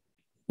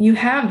you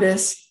have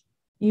this,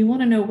 you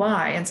want to know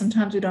why. And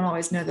sometimes we don't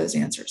always know those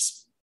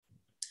answers.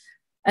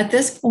 At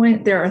this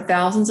point, there are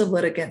thousands of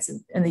litigants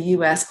in the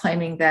US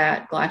claiming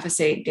that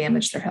glyphosate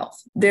damaged their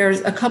health. There's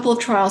a couple of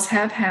trials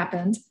have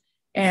happened,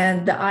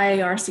 and the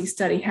IARC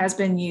study has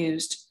been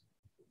used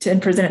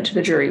and presented to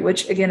the jury,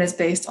 which again is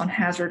based on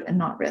hazard and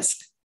not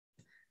risk.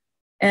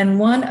 And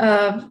one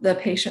of the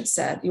patients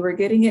said, you were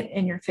getting it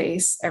in your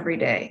face every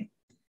day.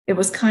 It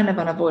was kind of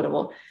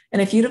unavoidable.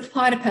 And if you'd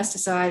applied a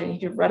pesticide and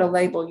you've read a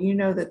label, you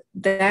know that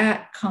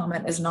that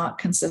comment is not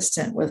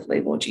consistent with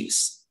labeled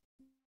use.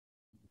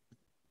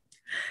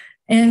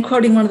 And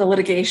quoting one of the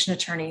litigation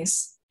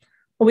attorneys,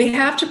 What we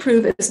have to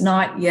prove is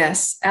not,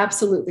 yes,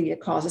 absolutely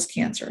it causes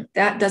cancer.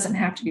 That doesn't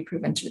have to be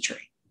proven to the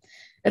jury.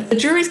 If the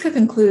juries could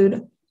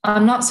conclude,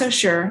 I'm not so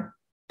sure,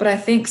 but I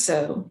think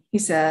so, he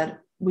said,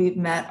 we've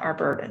met our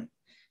burden.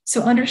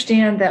 So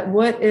understand that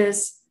what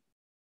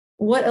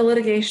a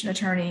litigation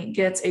attorney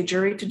gets a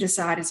jury to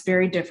decide is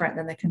very different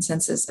than the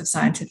consensus of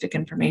scientific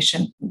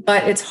information.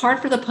 But it's hard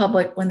for the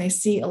public when they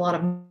see a lot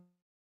of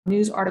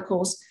news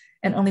articles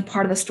and only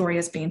part of the story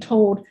is being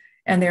told,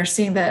 and they're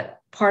seeing that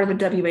part of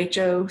the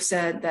WHO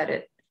said that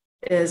it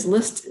is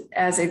listed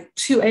as a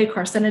 2A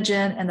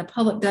carcinogen, and the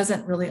public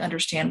doesn't really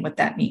understand what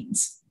that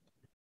means.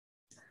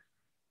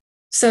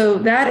 So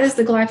that is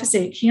the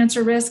glyphosate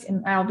cancer risk,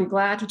 and I'll be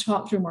glad to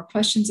talk through more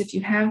questions if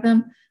you have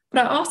them.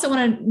 But I also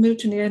want to move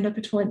to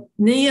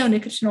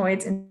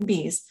neonicotinoids in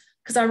bees,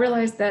 because I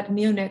realize that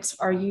neonics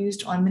are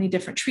used on many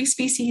different tree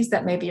species.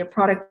 That may be a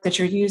product that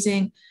you're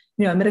using,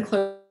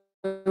 imidacloprid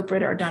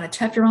or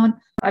dinotefuran.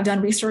 I've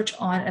done research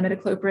on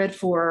imidacloprid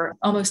for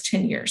almost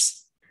 10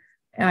 years.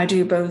 And I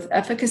do both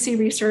efficacy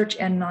research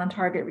and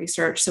non-target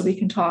research. So we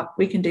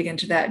can dig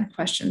into that in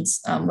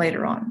questions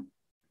later on.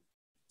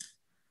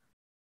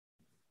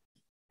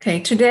 Okay,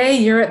 today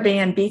Europe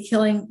banned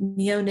bee-killing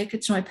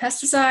neonicotinoid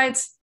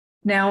pesticides.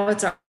 Now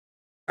it's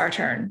our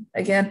turn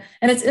again.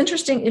 And it's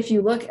interesting if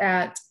you look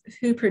at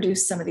who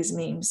produced some of these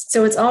memes.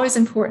 So it's always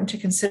important to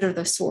consider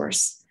the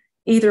source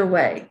either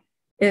way.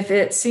 If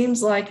it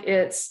seems like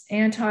it's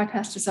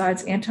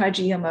anti-pesticides,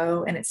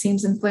 anti-GMO, and it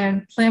seems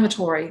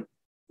inflammatory,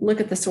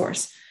 look at the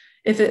source.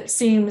 If it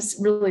seems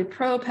really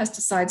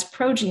pro-pesticides,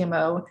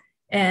 pro-GMO,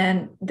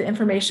 and the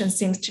information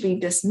seems to be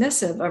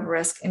dismissive of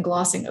risk and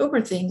glossing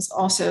over things,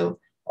 also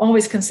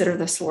always consider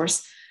the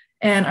source.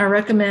 And I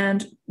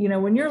recommend,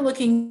 when you're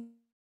looking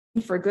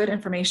for good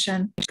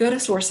information, go to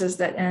sources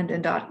that end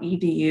in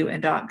 .edu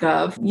and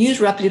 .gov. Use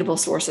reputable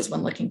sources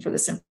when looking for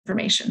this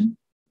information.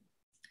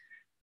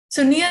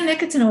 So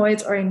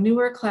neonicotinoids are a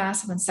newer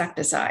class of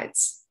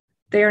insecticides.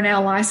 They are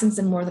now licensed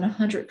in more than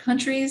 100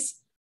 countries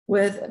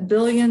with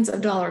billions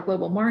of dollar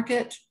global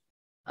market.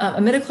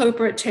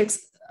 Imidacloprid takes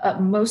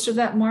up most of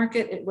that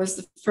market. It was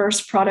the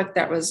first product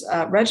that was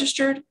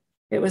registered.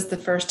 It was the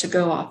first to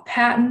go off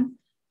patent,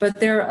 but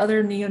there are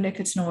other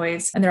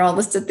neonicotinoids and they're all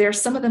listed there.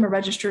 Some of them are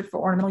registered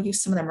for ornamental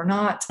use, some of them are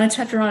not.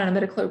 Dinotefuran and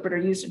imidacloprid are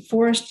used in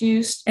forest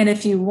use. And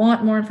if you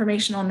want more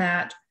information on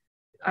that,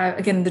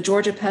 again, the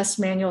Georgia Pest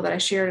Manual that I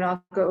shared, and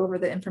I'll go over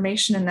the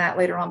information in that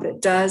later on, but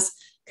it does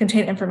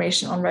contain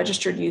information on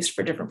registered use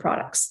for different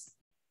products.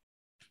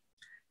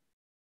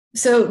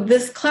 So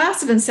this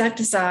class of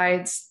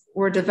insecticides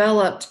were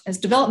developed, as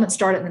development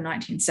started in the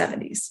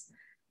 1970s.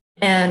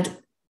 And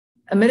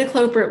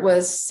imidacloprid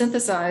was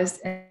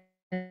synthesized in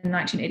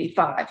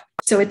 1985.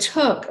 So it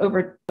took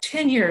over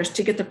 10 years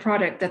to get the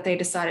product that they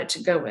decided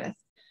to go with.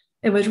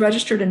 It was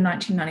registered in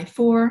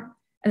 1994,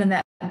 and then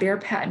that Bayer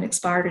patent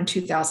expired in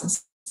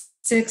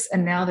 2006,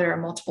 and now there are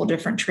multiple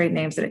different trade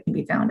names that it can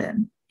be found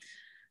in.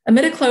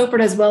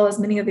 Imidacloprid, as well as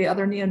many of the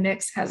other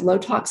neonics, has low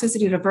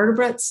toxicity to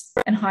vertebrates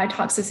and high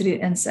toxicity to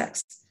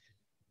insects.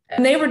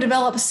 And they were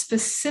developed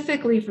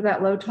specifically for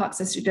that low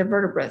toxicity to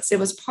vertebrates. It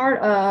was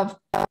part of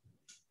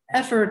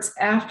efforts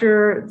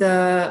after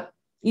the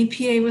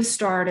EPA was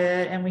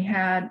started, and we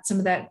had some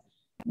of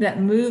that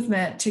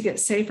movement to get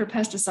safer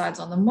pesticides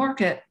on the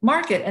market,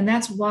 and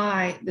that's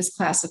why this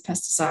class of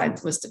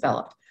pesticides was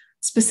developed,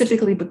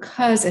 specifically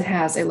because it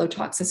has a low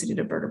toxicity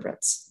to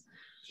vertebrates.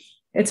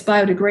 It's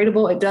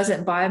biodegradable. It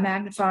doesn't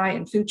biomagnify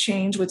in food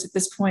chains, which at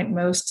this point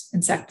most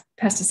insect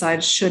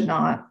pesticides should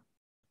not.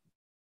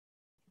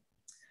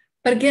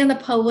 But again, the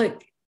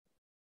public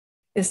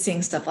is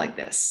seeing stuff like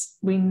this.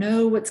 We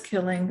know what's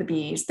killing the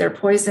bees. They're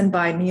poisoned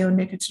by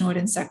neonicotinoid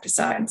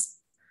insecticides.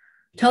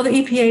 Tell the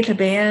EPA to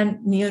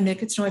ban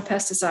neonicotinoid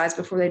pesticides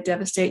before they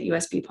devastate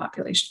US bee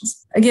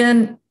populations.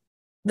 Again,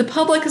 the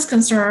public is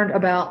concerned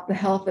about the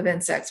health of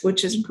insects,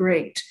 which is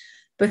great,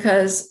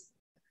 because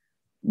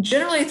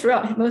generally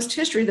throughout most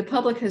history, the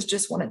public has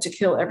just wanted to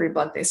kill every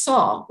bug they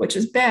saw, which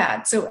is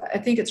bad. So I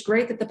think it's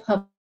great that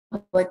the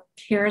public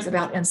cares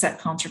about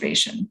insect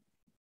conservation.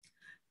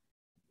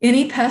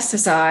 Any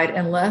pesticide,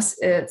 unless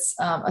it's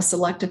a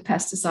selective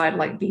pesticide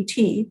like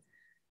BT,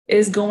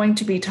 is going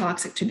to be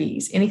toxic to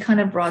bees, any kind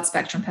of broad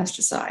spectrum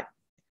pesticide.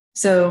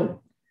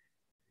 So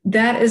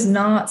that is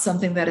not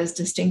something that is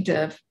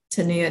distinctive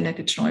to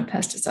neonicotinoid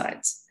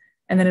pesticides.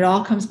 And then it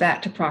all comes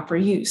back to proper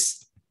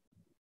use.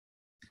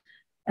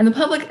 And the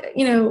public,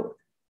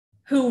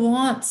 who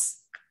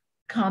wants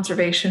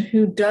conservation,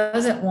 who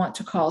doesn't want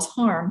to cause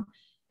harm,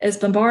 is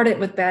bombarded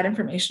with bad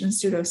information and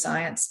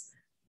pseudoscience.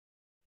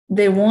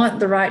 They want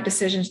the right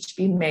decisions to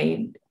be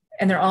made,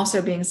 and they're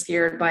also being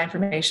scared by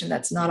information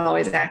that's not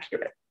always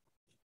accurate.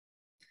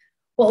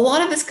 Well, a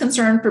lot of this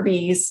concern for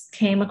bees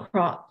came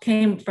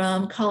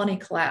from colony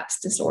collapse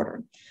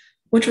disorder,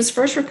 which was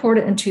first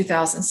reported in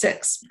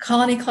 2006.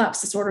 Colony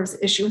collapse disorder is an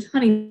issue with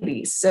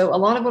honeybees. So a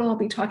lot of what I'll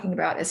be talking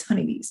about is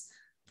honeybees.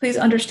 Please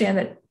understand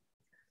that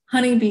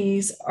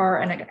honeybees are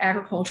an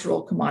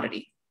agricultural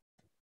commodity.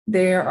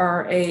 There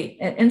are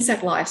an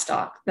insect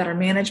livestock that are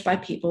managed by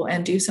people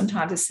and do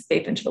sometimes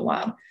escape into the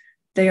wild.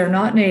 They are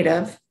not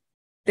native.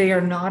 They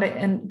are not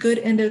a good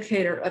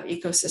indicator of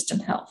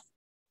ecosystem health.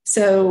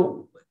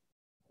 So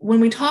when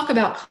we talk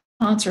about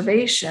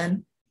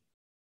conservation,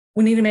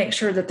 we need to make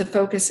sure that the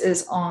focus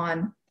is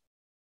on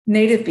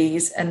native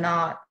bees and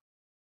not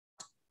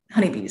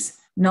honeybees.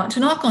 Not to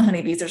knock on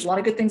honeybees, there's a lot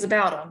of good things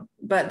about them,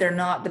 but they're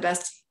not the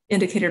best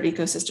indicator of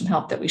ecosystem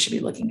health that we should be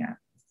looking at.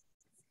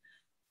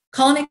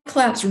 Colony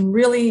collapse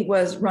really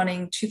was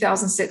running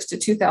 2006 to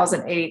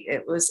 2008.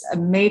 It was a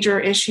major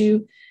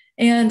issue,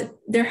 and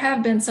there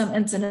have been some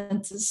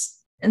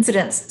incidents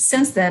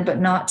since then, but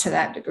not to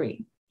that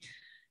degree.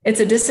 It's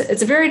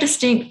a very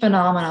distinct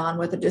phenomenon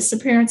with the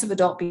disappearance of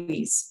adult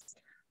bees,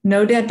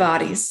 no dead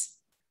bodies,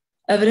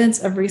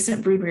 evidence of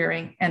recent brood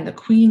rearing, and the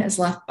queen is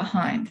left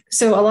behind.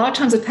 So a lot of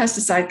times a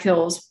pesticide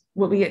kills,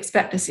 what we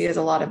expect to see is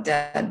a lot of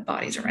dead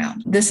bodies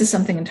around. This is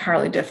something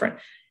entirely different.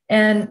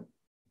 And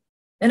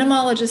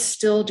entomologists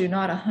still do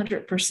not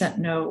 100%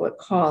 know what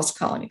caused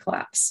colony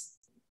collapse.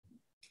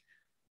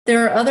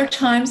 There are other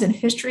times in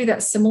history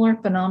that similar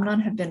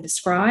phenomenon have been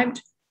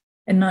described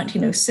in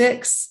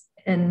 1906,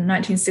 in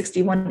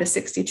 1961 to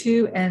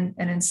 62, and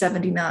in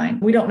 79.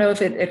 We don't know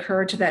if it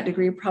occurred to that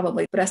degree,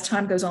 probably, but as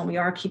time goes on, we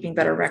are keeping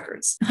better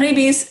records.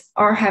 Honeybees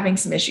are having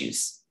some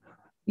issues.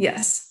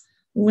 Yes,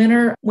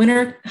 winter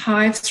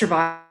hive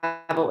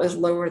survival is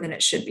lower than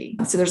it should be.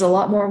 So there's a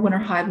lot more winter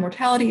hive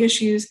mortality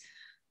issues.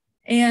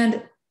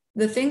 And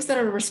the things that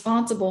are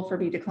responsible for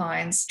bee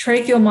declines,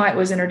 tracheal mite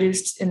was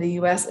introduced in the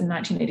US in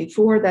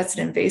 1984. That's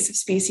an invasive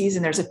species,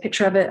 and there's a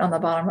picture of it on the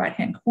bottom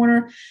right-hand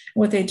corner. And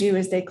what they do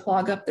is they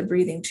clog up the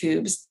breathing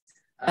tubes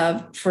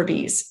for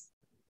bees.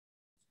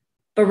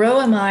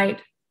 Varroa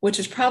mite, which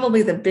is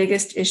probably the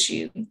biggest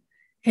issue,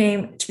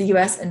 came to the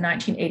US in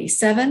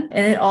 1987,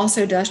 and it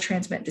also does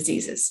transmit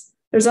diseases.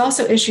 There's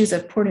also issues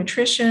of poor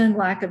nutrition,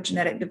 lack of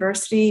genetic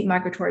diversity,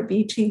 migratory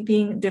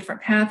beekeeping,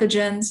 different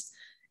pathogens,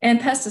 and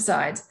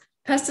pesticides.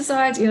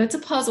 Pesticides, it's a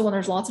puzzle and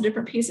there's lots of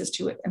different pieces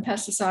to it, and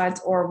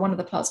pesticides are one of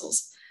the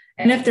puzzles.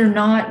 And if they're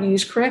not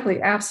used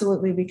correctly,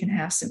 absolutely, we can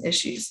have some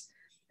issues.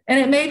 And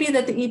it may be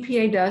that the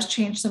EPA does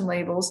change some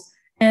labels,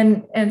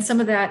 and some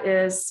of that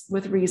is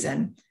with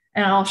reason.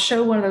 And I'll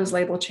show one of those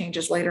label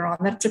changes later on.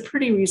 That's a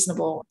pretty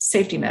reasonable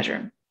safety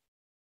measure.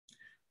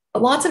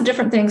 But lots of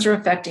different things are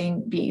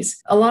affecting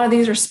bees. A lot of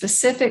these are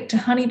specific to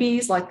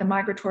honeybees, like the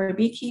migratory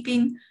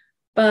beekeeping,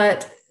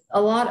 but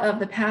a lot of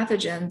the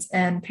pathogens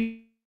and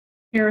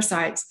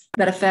parasites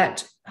that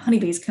affect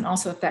honeybees can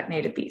also affect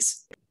native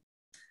bees.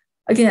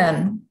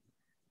 Again,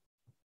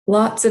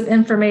 lots of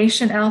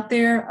information out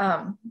there.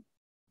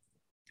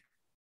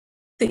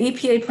 The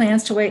EPA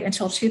plans to wait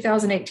until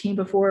 2018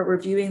 before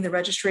reviewing the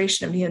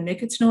registration of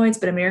neonicotinoids,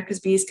 but America's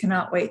bees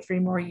cannot wait 3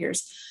 more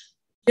years.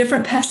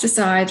 Different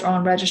pesticides are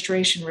on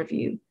registration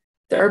review.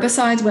 The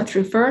herbicides went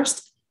through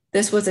first.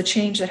 This was a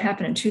change that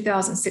happened in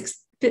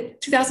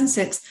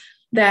 2006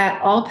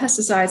 that all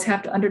pesticides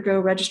have to undergo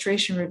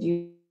registration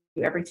review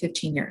every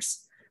 15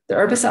 years. The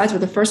herbicides were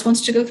the first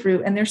ones to go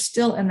through, and they're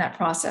still in that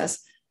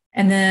process.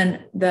 And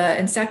then the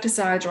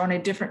insecticides are on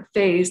a different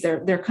phase.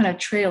 They're kind of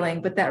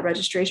trailing, but that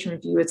registration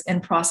review is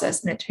in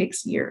process and it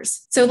takes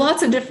years. So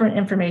lots of different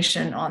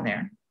information on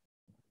there.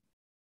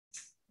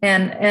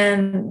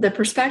 And the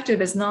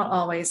perspective is not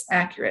always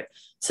accurate.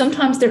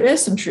 Sometimes there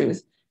is some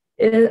truth.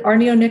 Are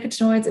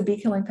neonicotinoids a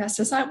bee-killing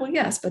pesticide? Well,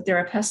 yes, but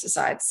they're a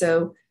pesticide.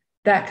 So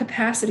that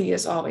capacity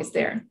is always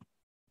there.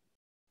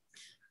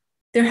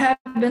 There have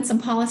been some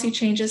policy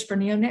changes for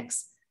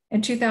neonics.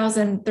 In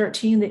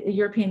 2013, the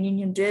European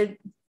Union did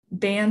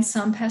ban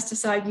some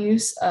pesticide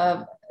use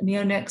of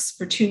neonics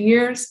for 2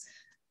 years,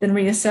 then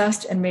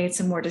reassessed and made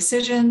some more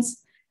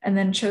decisions, and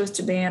then chose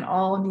to ban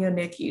all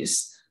neonic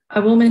use. I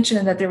will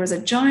mention that there was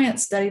a giant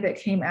study that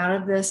came out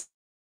of this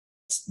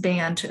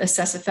ban to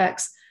assess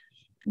effects.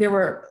 There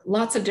were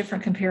lots of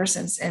different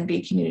comparisons in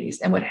bee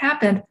communities. And what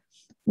happened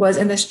was,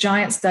 in this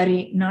giant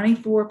study,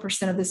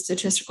 94% of the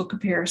statistical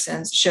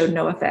comparisons showed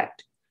no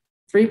effect.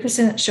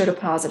 3% showed a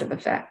positive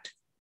effect.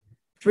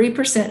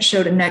 3%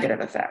 showed a negative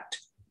effect.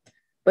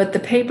 But the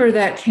paper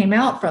that came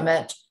out from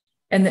it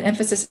and the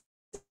emphasis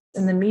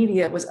in the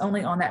media was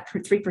only on that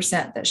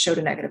 3% that showed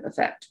a negative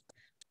effect.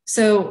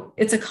 So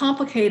it's a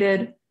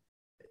complicated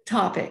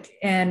topic,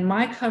 and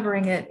my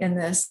covering it in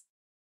this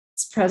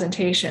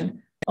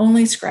presentation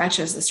only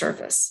scratches the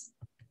surface.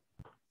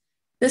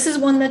 This is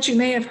one that you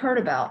may have heard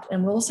about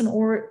in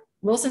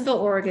Wilsonville,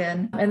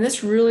 Oregon, and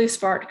this really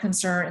sparked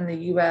concern in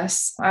the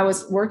US. I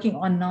was working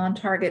on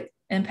non-target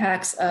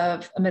impacts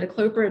of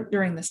imidacloprid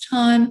during this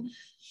time.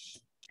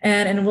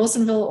 And in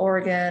Wilsonville,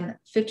 Oregon,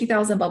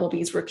 50,000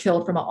 bumblebees were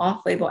killed from an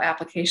off-label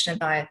application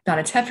of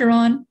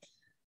dinotefuran.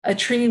 A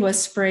tree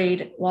was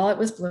sprayed while it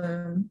was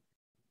bloom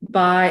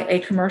by a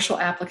commercial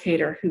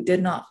applicator who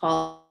did not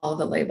follow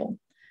the label.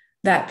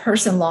 That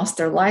person lost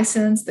their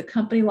license. The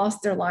company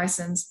lost their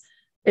license.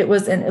 It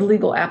was an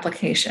illegal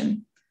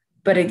application.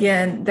 But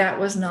again, that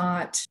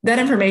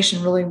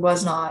information really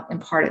was not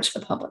imparted to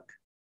the public.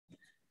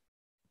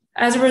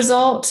 As a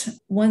result,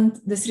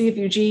 the city of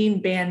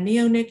Eugene banned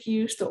neonic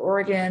use. The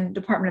Oregon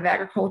Department of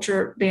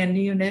Agriculture banned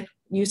neonic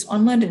use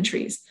on linden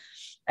trees.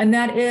 And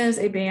that is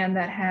a ban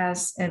that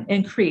has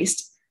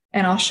increased.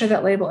 And I'll show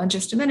that label in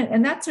just a minute.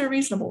 And that's a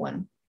reasonable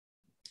one.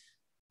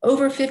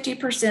 Over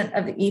 50%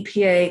 of the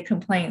EPA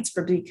complaints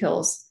for bee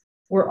kills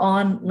were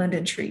on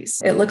linden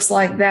trees. It looks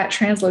like that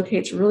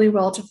translocates really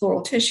well to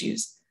floral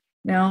tissues.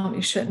 Now,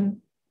 you shouldn't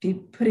be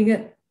putting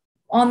it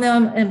on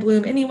them in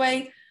bloom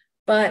anyway,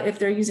 but if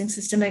they're using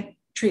systemic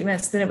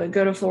treatments, then it would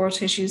go to floral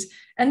tissues.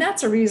 And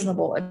that's a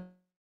reasonable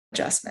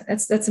adjustment.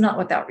 That's not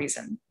without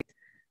reason.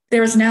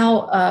 There's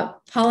now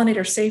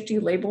pollinator safety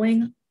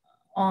labeling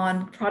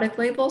on product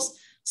labels.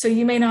 So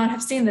you may not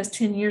have seen this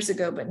 10 years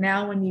ago, but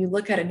now when you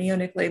look at a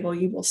neonic label,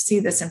 you will see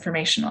this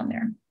information on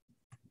there.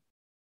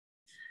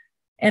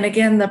 And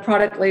again, the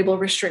product label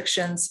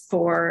restrictions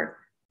for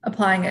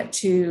applying it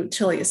to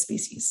Tilia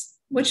species,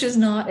 which is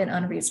not an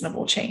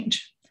unreasonable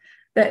change.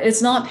 That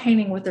it's not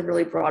painting with a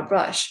really broad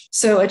brush.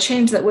 So a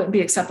change that wouldn't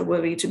be acceptable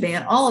would be to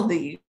ban all of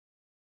the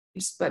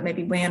use, but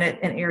maybe ban it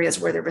in areas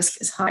where the risk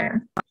is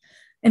higher.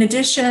 In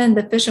addition,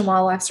 the Fish and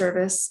Wildlife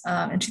Service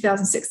in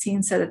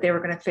 2016 said that they were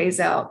going to phase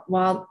out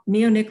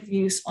neonic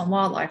use on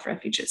wildlife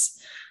refuges,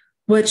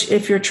 which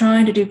if you're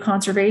trying to do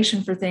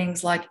conservation for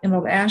things like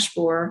emerald ash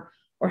borer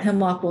or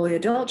hemlock woolly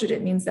adelgid,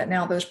 it means that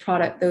now those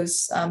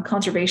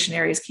conservation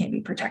areas can't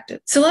be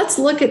protected. So let's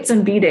look at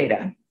some bee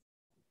data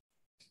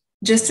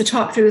just to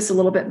talk through this a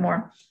little bit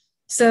more.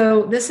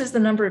 So this is the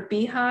number of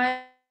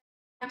beehives.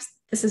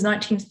 This is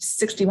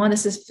 1961.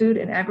 This is Food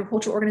and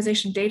Agriculture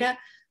Organization data.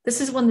 This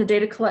is when the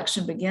data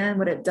collection began.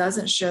 What it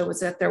doesn't show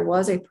is that there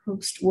was a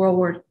post-World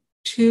War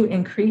II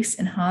increase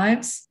in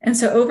hives. And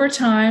so over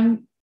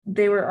time,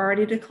 they were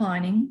already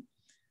declining.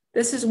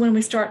 This is when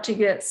we start to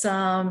get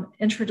some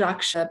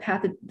introduction.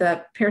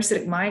 The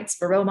parasitic mites,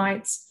 varroa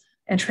mites,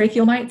 and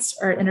tracheal mites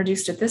are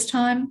introduced at this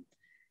time.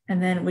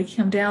 And then we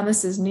come down.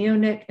 This is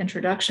neonic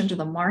introduction to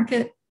the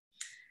market.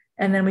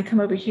 And then we come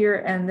over here,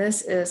 and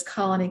this is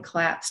colony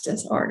collapse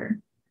disorder.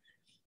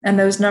 And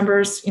those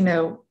numbers,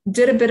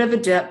 did a bit of a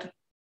dip.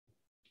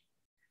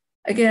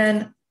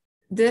 Again,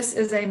 this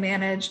is a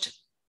managed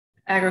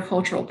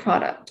agricultural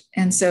product.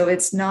 And so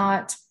it's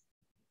not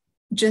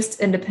just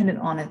independent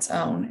on its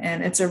own.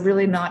 And it's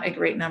really not a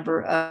great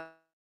number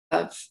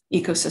of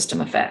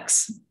ecosystem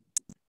effects.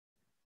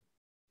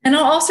 And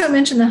I'll also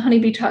mention the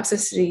honeybee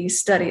toxicity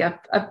study.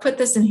 I've put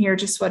this in here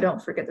just so I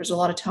don't forget. There's a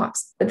lot of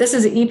talks. But this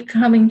is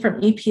coming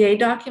from EPA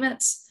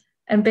documents.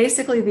 And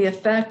basically the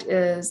effect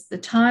is the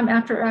time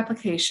after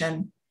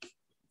application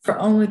for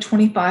only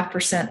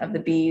 25% of the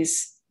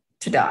bees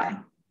to die.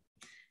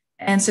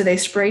 And so they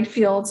sprayed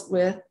fields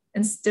with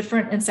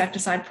different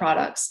insecticide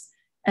products.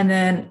 And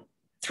then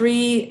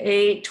 3,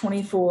 8,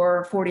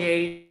 24,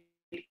 48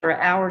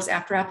 hours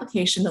after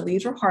application, the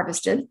leaves were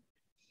harvested.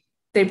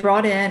 They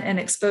brought in and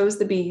exposed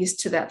the bees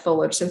to that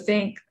foliage. So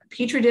think a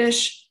petri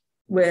dish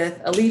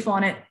with a leaf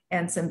on it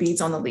and some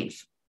bees on the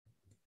leaf.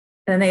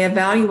 And they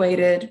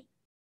evaluated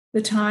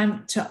the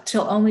time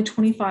till only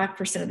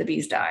 25% of the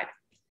bees died.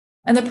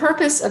 And the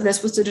purpose of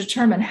this was to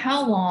determine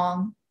how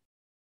long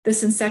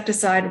this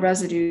insecticide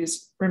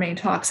residues remain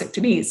toxic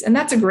to bees. And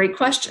that's a great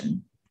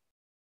question.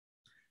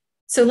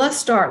 So let's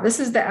start. This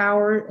is the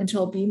hour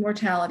until bee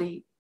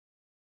mortality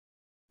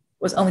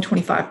was only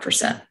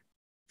 25%.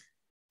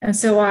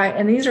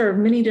 And these are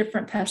many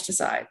different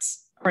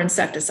pesticides or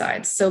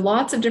insecticides. So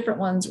lots of different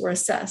ones were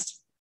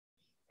assessed.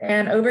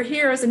 And over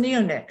here is a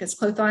neonic, it's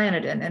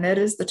clothianidin, and it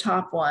is the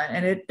top one.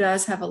 And it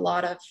does have a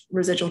lot of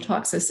residual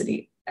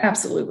toxicity,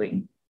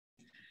 absolutely.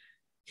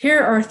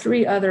 Here are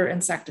 3 other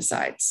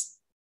insecticides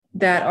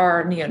that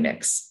are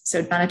neonics.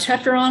 So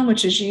dinotetraon,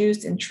 which is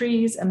used in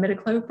trees,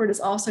 imidacloprid is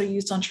also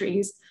used on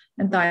trees,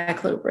 and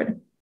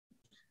thiacloprid.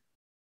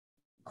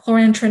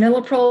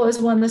 Chlorantraniliprole is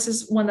one. This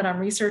is one that I'm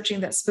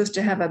researching that's supposed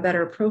to have a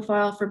better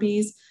profile for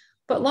bees,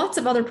 but lots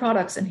of other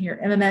products in here,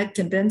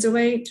 imimectin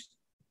benzoate,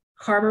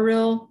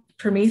 carbaryl,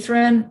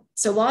 permethrin,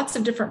 so lots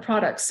of different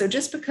products. So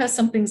just because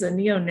something's a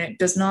neonic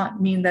does not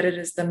mean that it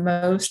is the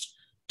most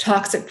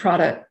toxic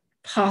product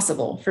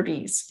possible for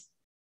bees.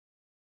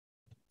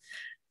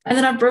 And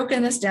then I've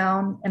broken this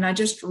down and I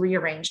just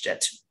rearranged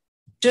it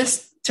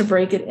just to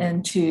break it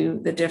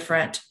into the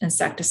different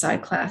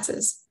insecticide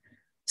classes.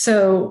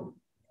 So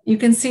you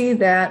can see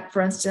that,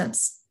 for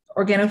instance,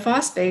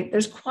 organophosphate,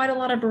 there's quite a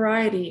lot of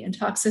variety and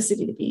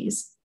toxicity to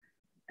bees.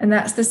 And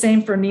that's the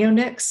same for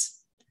neonics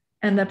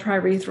and the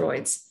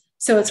pyrethroids.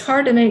 So it's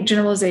hard to make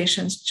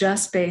generalizations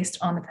just based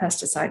on the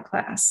pesticide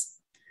class.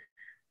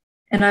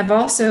 And I've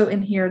also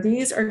in here,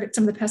 these are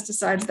some of the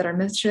pesticides that are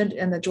mentioned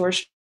in the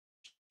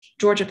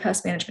Georgia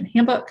Pest Management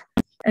Handbook,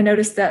 and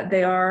notice that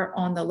they are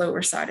on the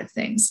lower side of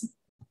things.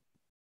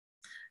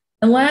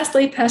 And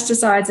lastly,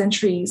 pesticides in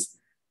trees.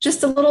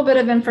 Just a little bit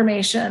of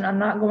information. I'm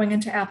not going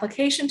into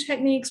application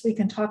techniques. We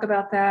can talk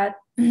about that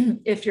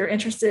if you're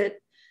interested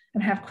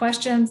and have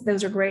questions.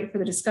 Those are great for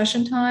the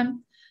discussion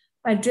time.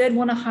 I did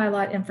want to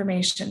highlight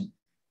information.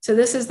 So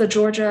this is the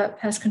Georgia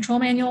Pest Control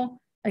Manual.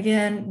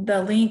 Again,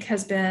 the link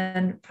has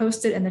been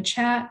posted in the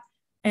chat.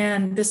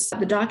 And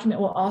the document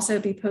will also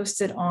be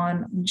posted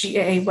on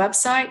GAA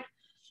website.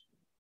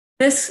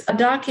 This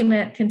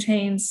document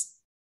contains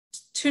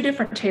two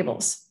different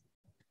tables.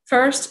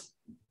 First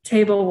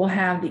table will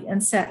have the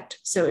insect.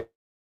 So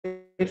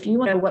if you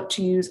want to know what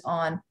to use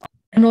on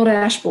emerald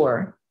ash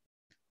borer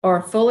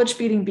or foliage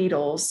feeding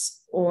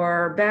beetles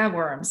or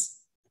bagworms,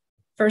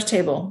 first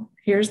table,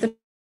 here's the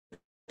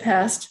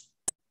pest,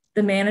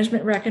 the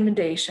management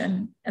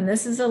recommendation, and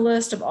this is a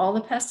list of all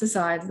the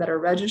pesticides that are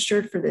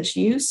registered for this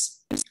use,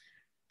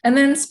 and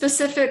then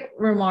specific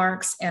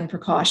remarks and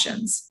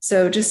precautions.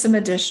 So just some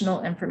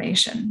additional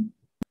information.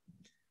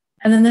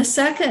 And then the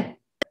second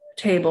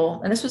table,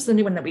 and this was the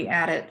new one that we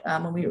added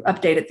when we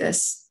updated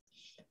this,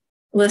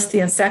 lists the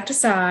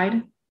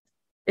insecticide,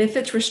 if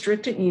it's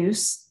restricted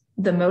use,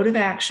 the mode of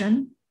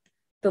action,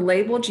 the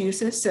labeled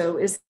uses. So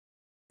is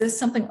this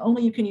something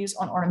only you can use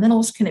on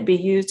ornamentals? Can it be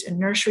used in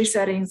nursery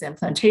settings and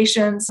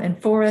plantations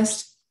and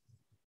forest?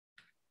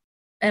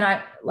 And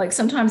I like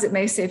sometimes it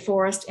may say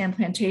forest and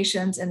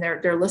plantations, and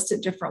they're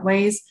listed different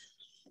ways.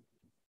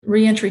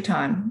 Reentry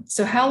time.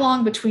 So how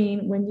long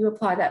between when you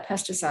apply that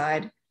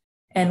pesticide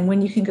and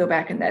when you can go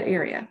back in that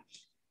area?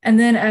 And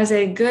then as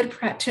a good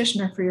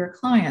practitioner for your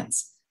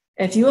clients,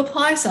 if you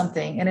apply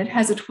something and it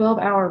has a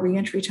 12-hour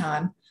reentry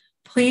time,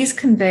 please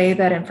convey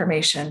that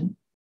information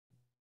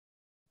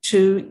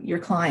to your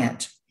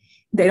client.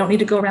 They don't need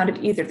to go around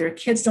it either. Their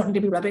kids don't need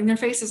to be rubbing their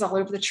faces all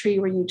over the tree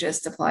where you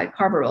just applied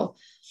carbaryl.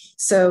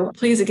 So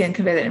please, again,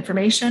 convey that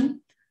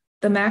information.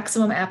 The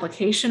maximum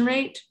application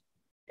rate,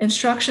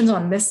 instructions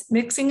on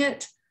mixing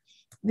it.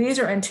 These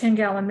are in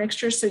 10-gallon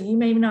mixtures, so you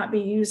may not be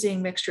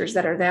using mixtures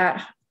that are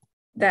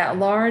that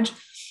large.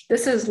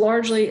 This is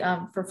largely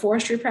for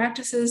forestry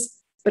practices,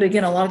 but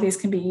again, a lot of these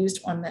can be used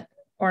on the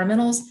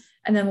ornamentals.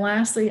 And then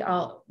lastly,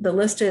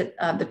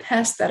 the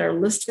pests that are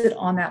listed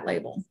on that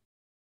label.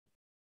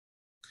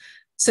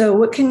 So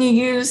what can you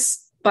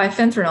use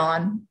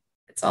bifenthrin?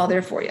 It's all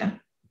there for you.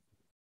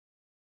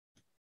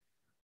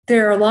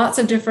 There are lots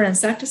of different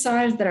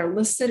insecticides that are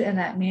listed in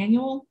that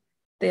manual.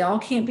 They all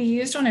can't be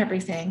used on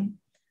everything.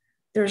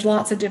 There's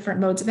lots of different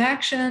modes of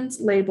actions,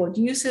 labeled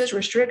uses,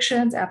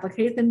 restrictions,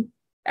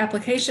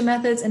 application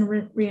methods,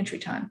 and reentry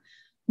time.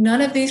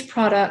 None of these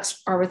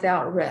products are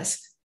without risk.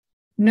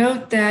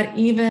 Note that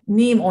even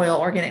neem oil,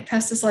 organic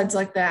pesticides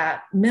like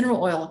that,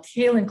 mineral oil,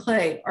 kaolin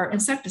clay are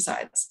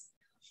insecticides.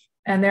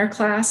 And they're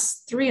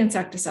class 3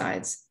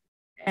 insecticides.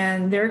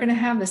 And they're going to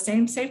have the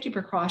same safety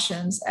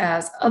precautions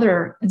as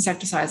other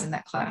insecticides in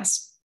that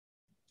class.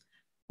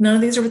 None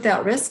of these are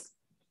without risk.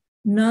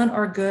 None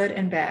are good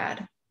and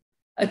bad.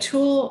 A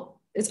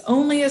tool is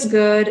only as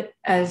good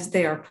as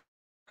they are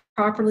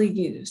properly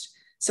used.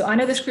 So I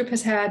know this group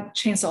has had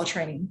chainsaw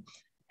training,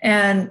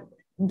 and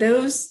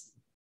those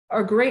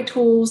are great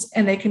tools,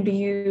 and they can be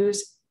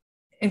used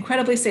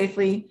incredibly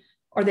safely,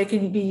 or they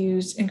can be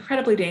used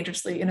incredibly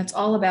dangerously. And it's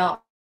all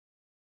about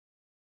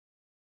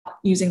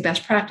using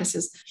best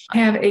practices. I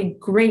have a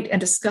great and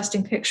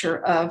disgusting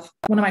picture of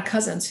one of my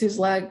cousins whose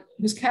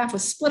calf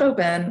was split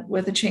open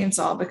with a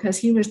chainsaw because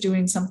he was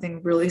doing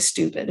something really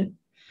stupid.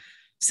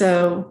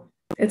 So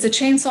it's a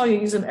chainsaw, you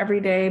use them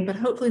every day, but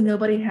hopefully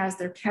nobody has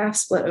their calf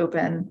split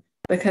open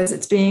because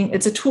it's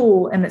a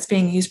tool and it's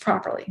being used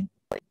properly.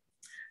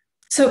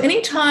 So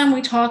anytime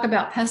we talk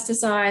about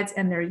pesticides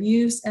and their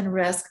use and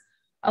risk,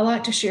 I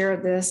like to share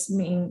this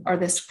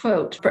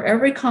quote: for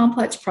every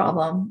complex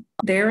problem,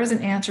 there is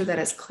an answer that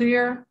is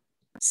clear,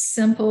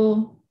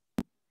 simple,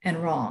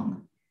 and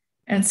wrong.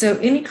 And so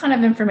any kind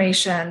of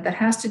information that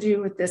has to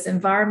do with this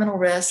environmental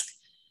risk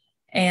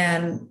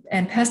and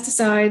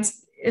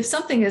pesticides, if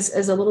something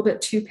is a little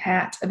bit too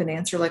pat of an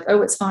answer, like,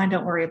 oh, it's fine,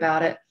 don't worry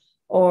about it,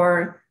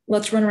 or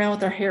let's run around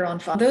with our hair on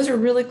fire, those are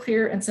really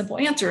clear and simple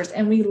answers.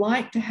 And we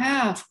like to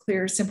have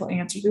clear, simple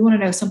answers. We want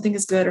to know something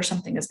is good or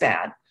something is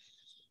bad.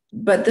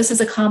 But this is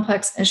a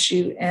complex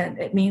issue, and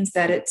it means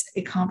that it's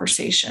a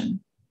conversation.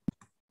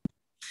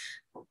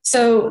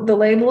 So the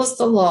label is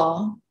the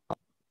law,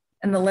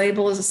 and the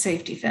label is a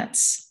safety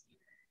fence.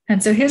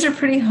 And so here's a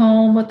pretty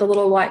home with the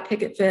little white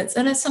picket fence,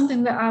 and it's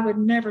something that I would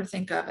never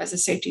think of as a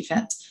safety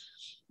fence.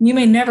 You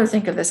may never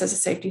think of this as a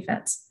safety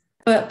fence,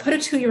 but put a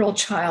 2-year-old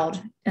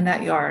child in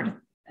that yard,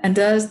 and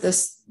does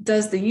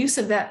the use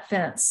of that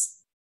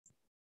fence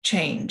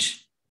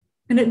change?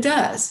 And it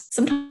does.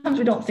 Sometimes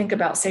we don't think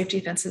about safety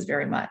fences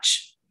very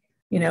much.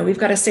 You know, we've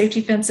got a safety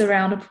fence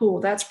around a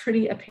pool. That's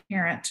pretty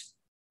apparent.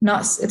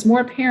 It's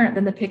more apparent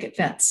than the picket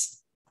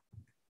fence.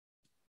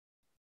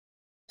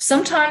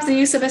 Sometimes the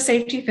use of a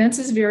safety fence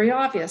is very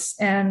obvious.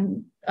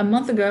 And a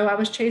month ago, I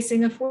was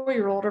chasing a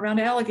 4-year-old around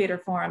an alligator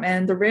farm,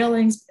 and the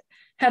railings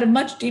had a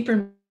much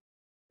deeper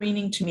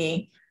meaning to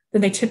me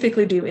than they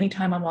typically do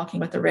anytime I'm walking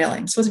with the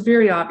railing. So it's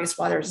very obvious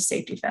why there's a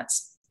safety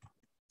fence.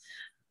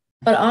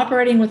 But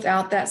operating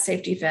without that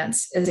safety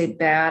fence is a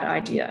bad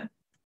idea.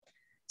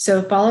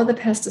 So follow the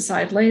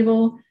pesticide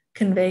label,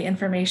 convey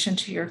information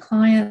to your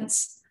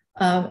clients,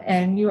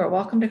 and you are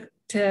welcome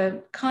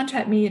to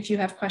contact me if you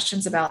have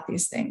questions about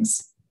these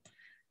things.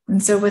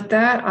 And so with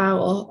that, I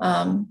will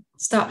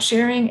stop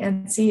sharing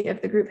and see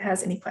if the group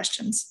has any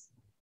questions.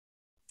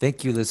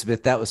 Thank you,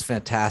 Elizabeth. That was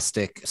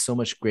fantastic. So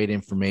much great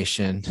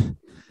information.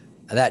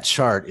 That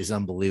chart is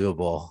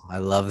unbelievable. I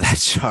love that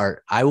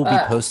chart. I will be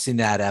posting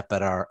that up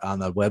at on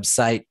the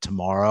website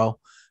tomorrow.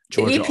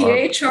 The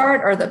EPA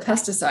chart or the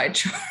pesticide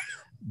chart?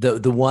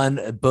 The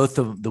one, both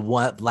of the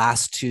one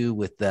last two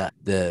with the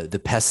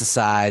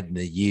pesticide and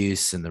the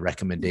use and the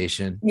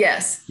recommendation.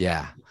 Yes.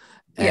 Yeah.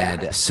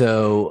 And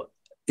so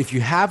if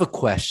you have a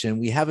question,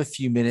 we have a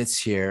few minutes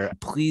here.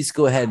 Please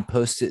go ahead and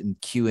post it in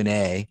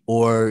Q&A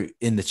or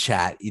in the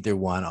chat, either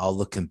one. I'll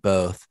look in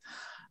both.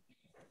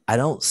 I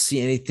don't see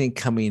anything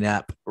coming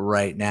up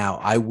right now.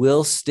 I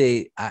will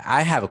state,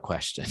 I have a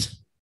question.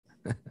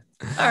 All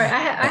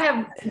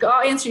right.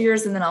 I'll answer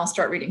yours and then I'll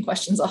start reading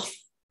questions off.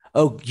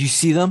 Oh, you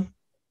see them?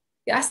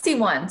 Yeah, I see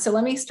one. So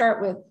let me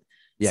start with.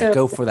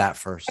 Go for that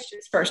first.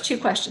 Two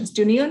questions.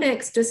 Do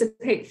neonics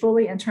dissipate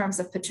fully in terms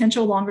of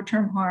potential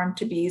longer-term harm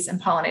to bees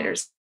and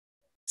pollinators?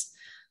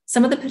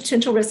 Some of the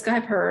potential risk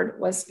I've heard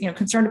was,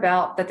 concerned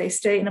about that they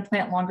stay in a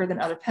plant longer than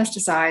other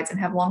pesticides and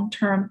have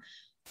long-term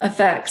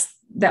effects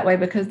that way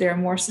because they're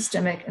more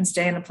systemic and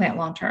stay in the plant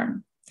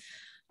long-term.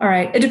 All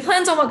right. It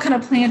depends on what kind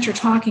of plant you're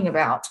talking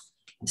about.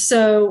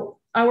 So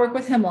I work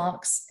with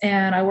hemlocks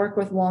and I work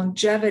with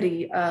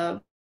longevity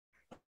of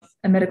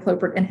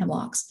imidacloprid in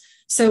hemlocks.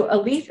 So a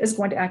leaf is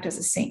going to act as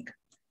a sink,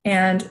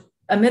 and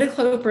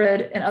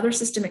imidacloprid and other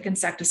systemic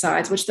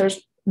insecticides, which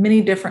there's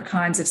many different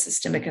kinds of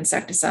systemic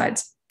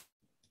insecticides,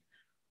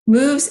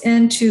 moves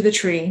into the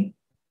tree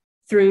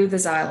through the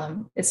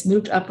xylem. It's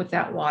moved up with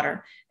that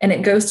water and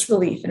it goes to the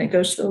leaf and it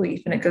goes to the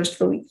leaf and it goes to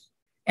the leaf.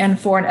 And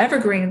for an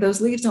evergreen, those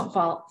leaves don't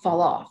fall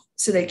off.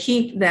 So they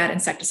keep that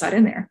insecticide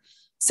in there.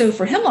 So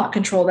for hemlock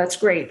control, that's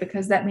great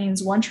because that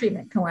means one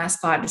treatment can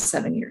last 5 to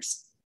 7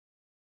 years.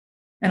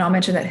 And I'll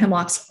mention that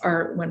hemlocks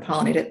are wind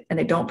pollinated and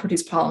they don't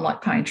produce pollen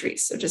like pine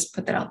trees. So just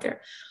put that out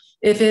there.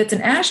 If it's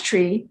an ash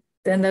tree,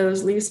 then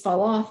those leaves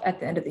fall off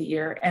at the end of the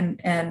year. And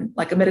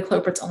like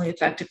imidacloprid's only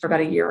effective for about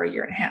a year or a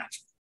year and a half.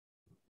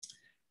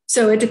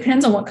 So it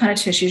depends on what kind of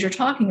tissues you're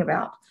talking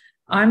about.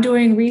 I'm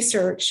doing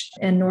research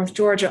in North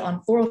Georgia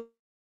on floral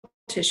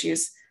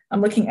tissues.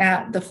 I'm looking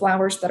at the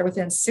flowers that are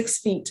within 6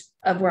 feet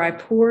of where I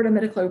poured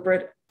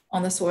imidacloprid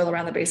on the soil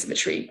around the base of a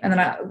tree. And then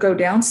I go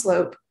down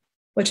slope,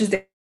 which is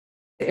the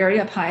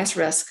area of highest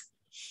risk.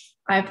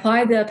 I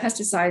apply the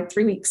pesticide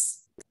 3 weeks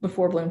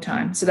before bloom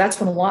time. So that's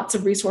when lots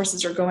of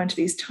resources are going to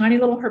these tiny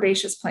little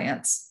herbaceous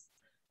plants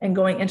and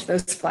going into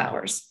those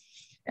flowers.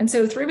 And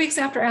so 3 weeks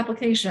after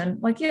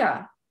application,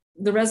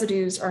 the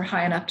residues are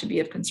high enough to be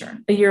of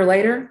concern. A year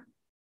later,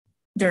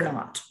 they're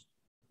not.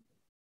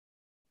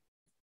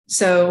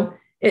 So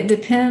it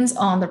depends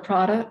on the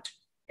product.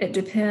 It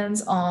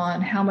depends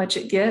on how much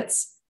it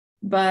gets,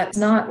 but it's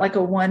not like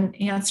a one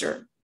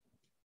answer.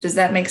 Does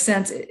that make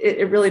sense?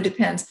 It really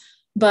depends.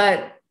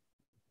 But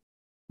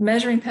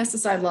measuring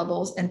pesticide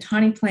levels in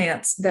tiny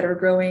plants that are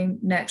growing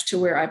next to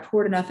where I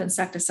poured enough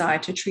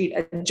insecticide to treat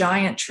a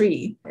giant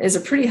tree is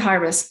a pretty high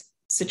risk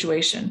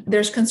situation.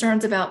 There's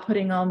concerns about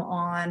putting them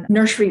on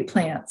nursery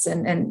plants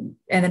and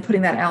then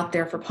putting that out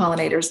there for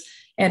pollinators.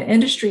 And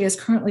industry is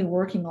currently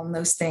working on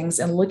those things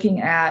and looking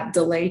at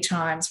delay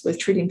times with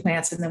treating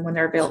plants and then when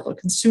they're available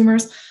to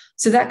consumers.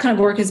 So that kind of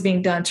work is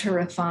being done to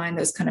refine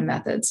those kind of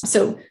methods.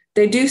 So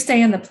they do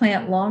stay in the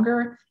plant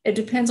longer. It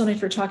depends on if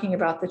you're talking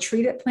about the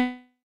treated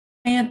plant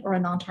or a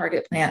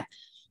non-target plant.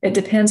 It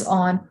depends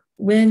on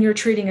when you're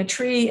treating a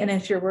tree and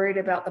if you're worried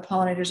about the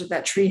pollinators of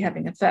that tree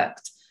having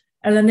effect.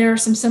 And then there are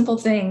some simple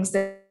things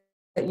that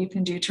you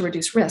can do to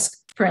reduce risk.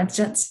 For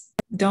instance,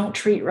 don't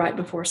treat right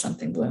before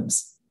something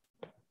blooms.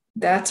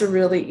 That's a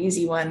really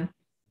easy one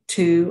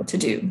to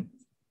do.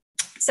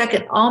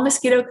 Second, all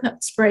mosquito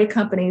spray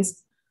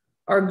companies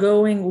are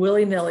going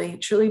willy-nilly,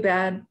 truly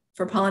bad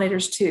for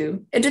pollinators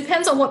too. It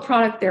depends on what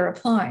product they're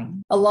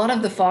applying. A lot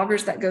of the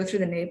foggers that go through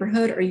the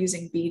neighborhood are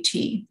using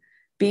BT.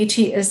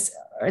 It's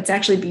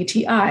actually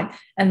BTI,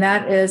 and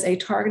that is a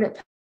targeted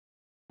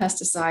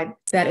pesticide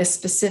that is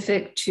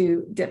specific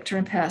to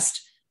dipteran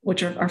pest,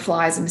 which are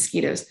flies and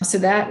mosquitoes. So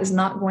that is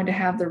not going to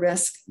have the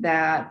risk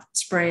that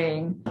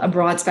spraying a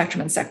broad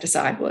spectrum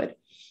insecticide would.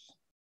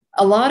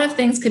 A lot of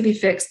things could be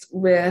fixed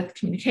with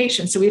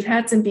communication. So we've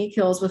had some bee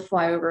kills with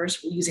flyovers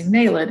using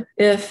Nalid.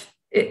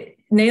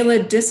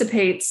 Nalid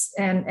dissipates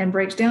and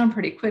breaks down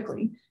pretty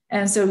quickly.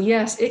 And so,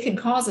 yes, it can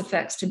cause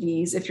effects to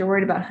bees. If you're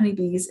worried about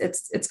honeybees,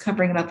 it's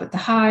covering it up with the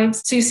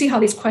hives. So you see how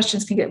these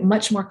questions can get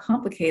much more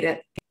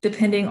complicated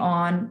depending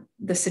on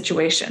the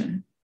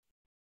situation.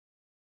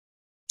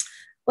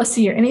 Let's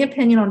see here. Any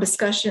opinion on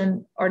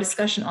discussion on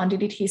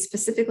DDT,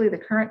 specifically the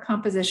current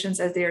compositions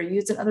as they are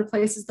used in other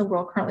places in the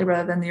world currently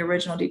rather than the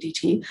original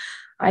DDT?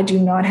 I do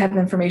not have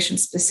information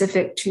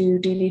specific to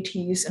DDT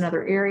use in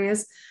other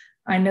areas.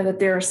 I know that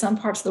there are some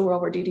parts of the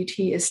world where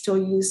DDT is still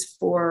used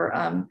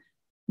for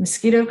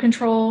mosquito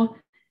control,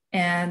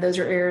 and those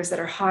are areas that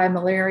are high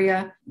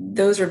malaria.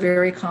 Those are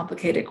very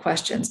complicated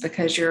questions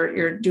because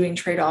you're doing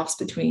trade-offs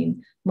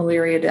between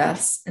malaria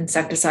deaths,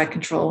 insecticide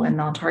control, and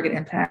non-target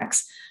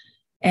impacts.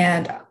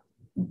 And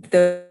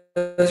those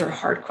those are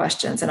hard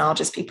questions. And I'll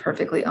just be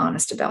perfectly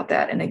honest about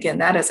that. And again,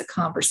 that is a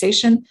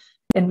conversation.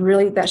 And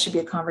really, that should be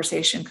a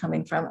conversation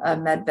coming from a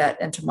med vet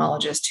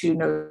entomologist who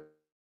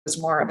knows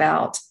more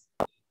about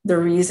the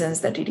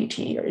reasons that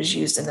DDT is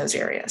used in those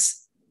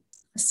areas.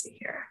 Let's see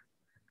here.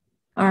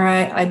 All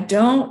right.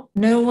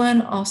 No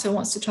one also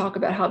wants to talk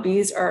about how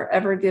bees are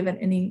ever given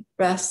any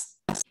rest.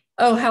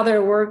 Oh, how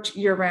they're worked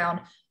year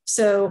round.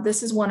 So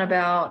this is one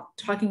about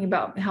talking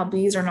about how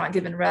bees are not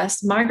given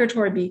rest.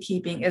 Migratory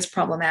beekeeping is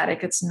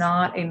problematic. It's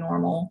not a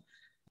normal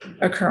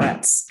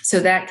occurrence. So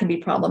that can be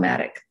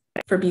problematic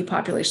for bee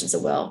populations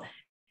as well.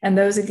 And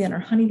those, again, are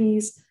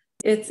honeybees.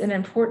 It's an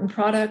important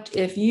product.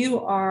 If you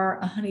are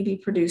a honeybee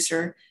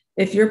producer,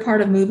 if you're part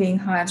of moving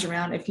hives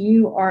around, if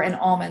you are in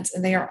almonds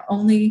and they are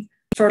only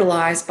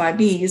fertilized by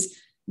bees,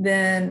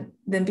 then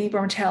bee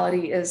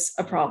mortality is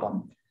a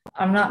problem.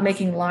 I'm not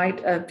making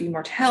light of bee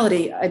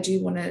mortality. I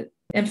do want to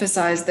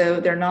emphasize, though,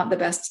 they're not the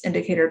best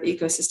indicator of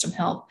ecosystem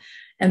health.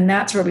 And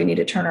that's where we need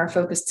to turn our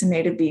focus to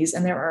native bees.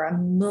 And there are a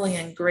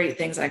million great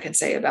things I can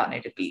say about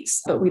native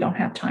bees, but we don't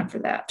have time for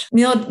that.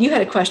 Neil, you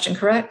had a question,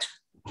 correct?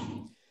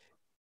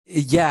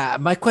 Yeah,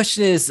 my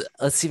question is,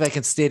 let's see if I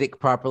can state it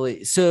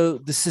properly. So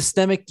the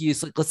systemic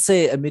use, like let's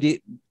say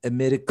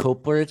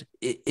imidacloprid,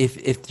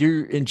 if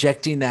you're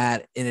injecting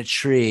that in a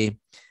tree,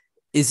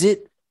 is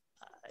it,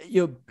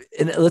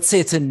 and let's say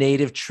it's a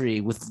native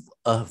tree with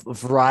a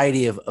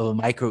variety of a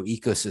micro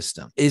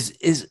ecosystem,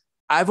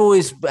 I've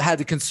always had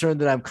the concern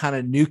that I'm kind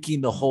of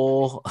nuking the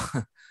whole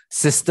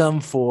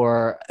system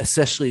for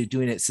especially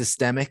doing it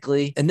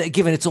systemically. And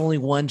given it's only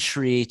one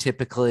tree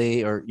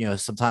typically, or,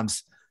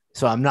 sometimes,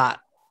 so I'm not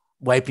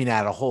wiping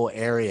out a whole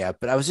area,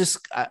 but I was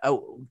just,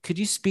 could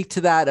you speak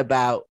to that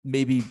about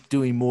maybe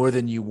doing more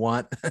than you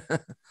want?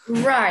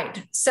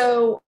 Right.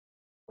 So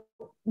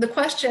the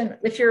question,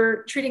 if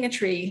you're treating a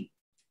tree,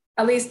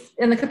 at least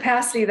in the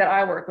capacity that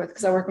I work with,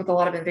 because I work with a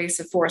lot of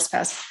invasive forest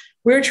pests,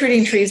 we're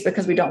treating trees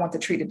because we don't want the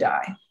tree to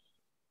die.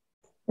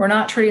 We're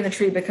not treating the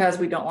tree because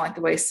we don't like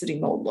the way sooty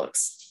mold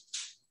looks,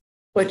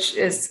 which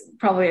is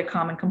probably a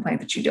common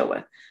complaint that you deal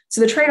with.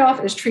 So the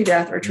trade-off is tree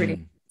death or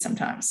treating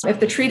sometimes. If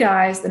the tree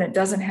dies, then it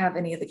doesn't have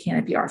any of the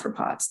canopy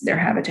arthropods. Their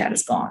habitat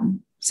is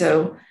gone.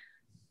 So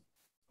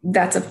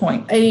that's a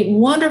point. A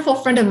wonderful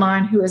friend of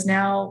mine who is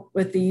now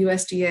with the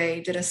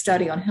USDA did a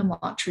study on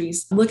hemlock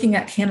trees, looking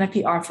at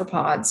canopy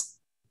arthropods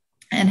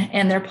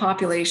and their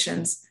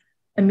populations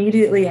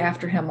immediately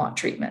after hemlock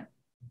treatment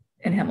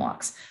in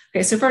hemlocks.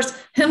 Okay, so first,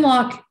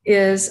 hemlock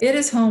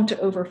is home to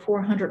over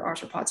 400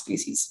 arthropod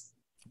species.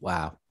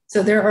 Wow.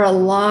 So there are a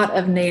lot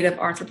of native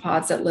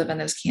arthropods that live in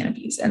those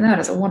canopies, and that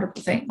is a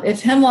wonderful thing.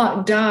 If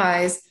hemlock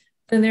dies,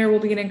 then there will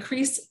be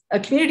a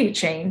community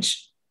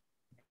change,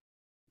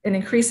 an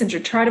increase in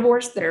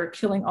detritivores that are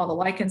killing all the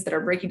lichens that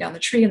are breaking down the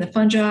tree and the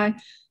fungi,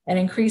 an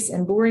increase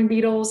in boring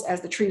beetles as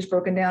the tree is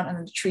broken down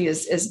and the tree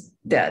is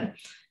dead.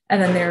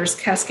 And then there's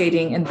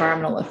cascading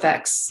environmental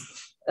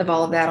effects of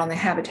all of that on the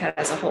habitat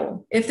as a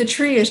whole. If the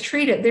tree is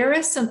treated, there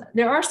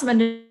are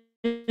some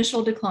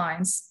initial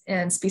declines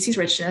in species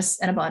richness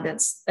and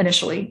abundance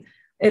initially.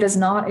 It is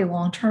not a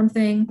long-term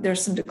thing.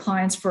 There's some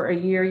declines for a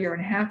year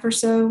and a half or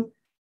so.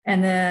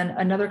 And then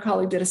another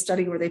colleague did a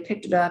study where they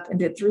picked it up and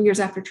did 3 years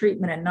after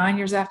treatment and 9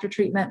 years after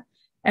treatment.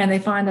 And they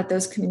find that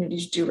those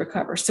communities do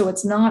recover. So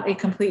it's not a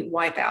complete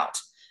wipeout.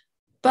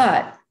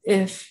 But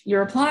if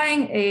you're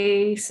applying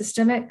a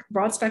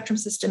broad spectrum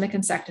systemic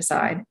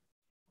insecticide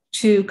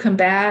to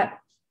combat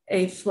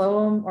a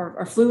phloem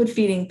or fluid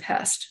feeding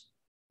pest,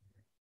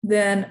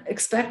 then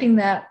expecting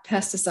that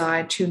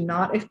pesticide to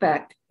not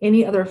affect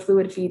any other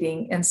fluid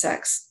feeding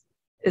insects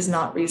is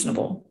not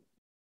reasonable.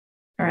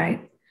 All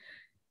right.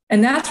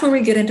 And that's where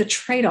we get into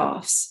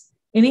trade-offs.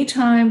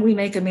 Anytime we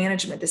make a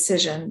management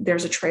decision,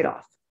 there's a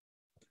trade-off.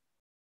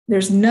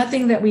 There's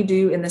nothing that we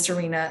do in this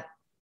arena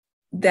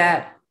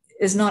that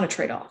is not a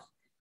trade-off.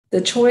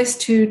 The choice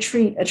to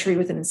treat a tree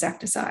with an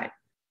insecticide,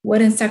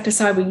 what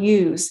insecticide we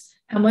use,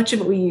 how much of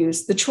it we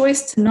use, the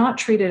choice to not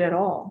treat it at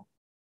all.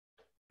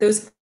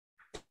 Those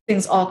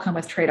things all come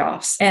with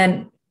trade-offs.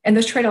 And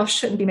those trade-offs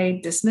shouldn't be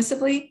made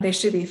dismissively. They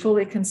should be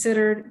fully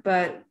considered,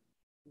 but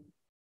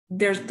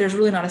there's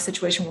really not a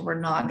situation where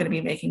we're not going to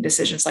be making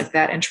decisions like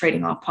that and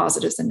trading off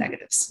positives and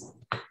negatives,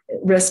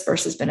 risk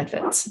versus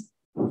benefits.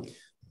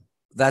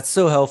 That's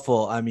so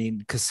helpful. I mean,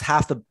 because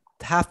half the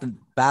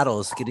battle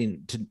is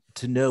getting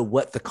to know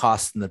what the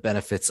costs and the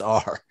benefits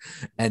are.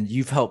 And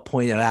you've helped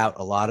point out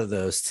a lot of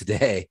those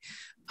today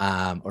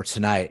or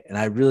tonight. And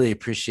I really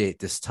appreciate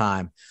this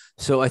time.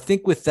 So I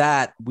think with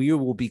that, we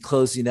will be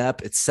closing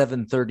up at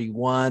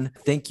 7:31.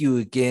 Thank you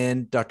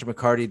again, Dr.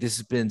 McCarty. This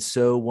has been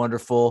so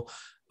wonderful.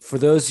 For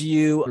those of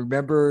you,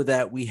 remember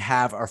that we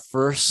have our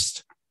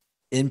first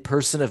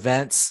in-person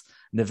events,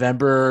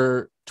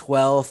 November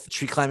 12th,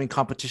 Tree Climbing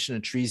Competition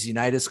and Trees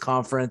Unitas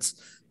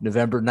Conference,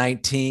 November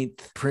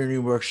 19th,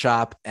 Pruning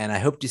Workshop, and I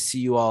hope to see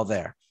you all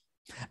there.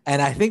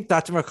 And I think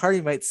Dr.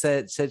 McCarty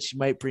said she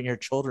might bring her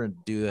children to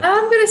do it.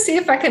 I'm going to see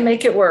if I can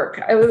make it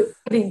work. It would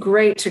be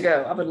great to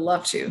go. I would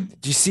love to.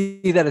 Do you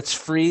see that it's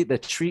free? The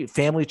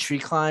family tree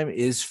climb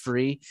is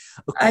free.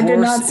 Of I did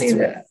not course, see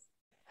that.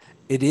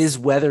 it is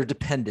weather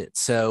dependent.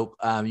 So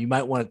you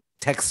might want to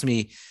text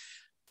me,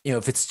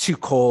 if it's too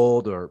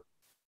cold or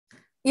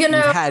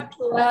The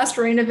last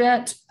rain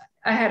event,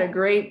 I had a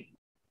great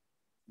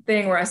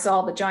thing where I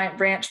saw the giant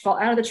branch fall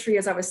out of the tree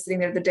as I was sitting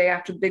there the day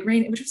after the big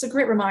rain, which was a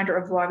great reminder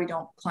of why we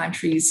don't climb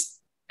trees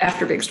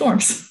after big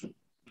storms.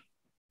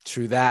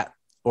 True that,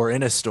 or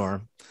in a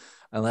storm,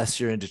 unless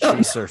you're into tree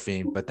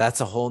surfing, but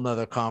that's a whole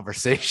nother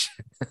conversation.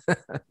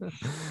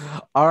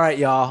 All right,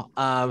 y'all.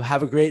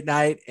 Have a great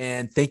night.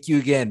 And thank you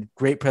again.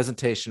 Great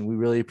presentation. We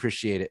really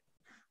appreciate it.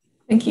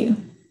 Thank you.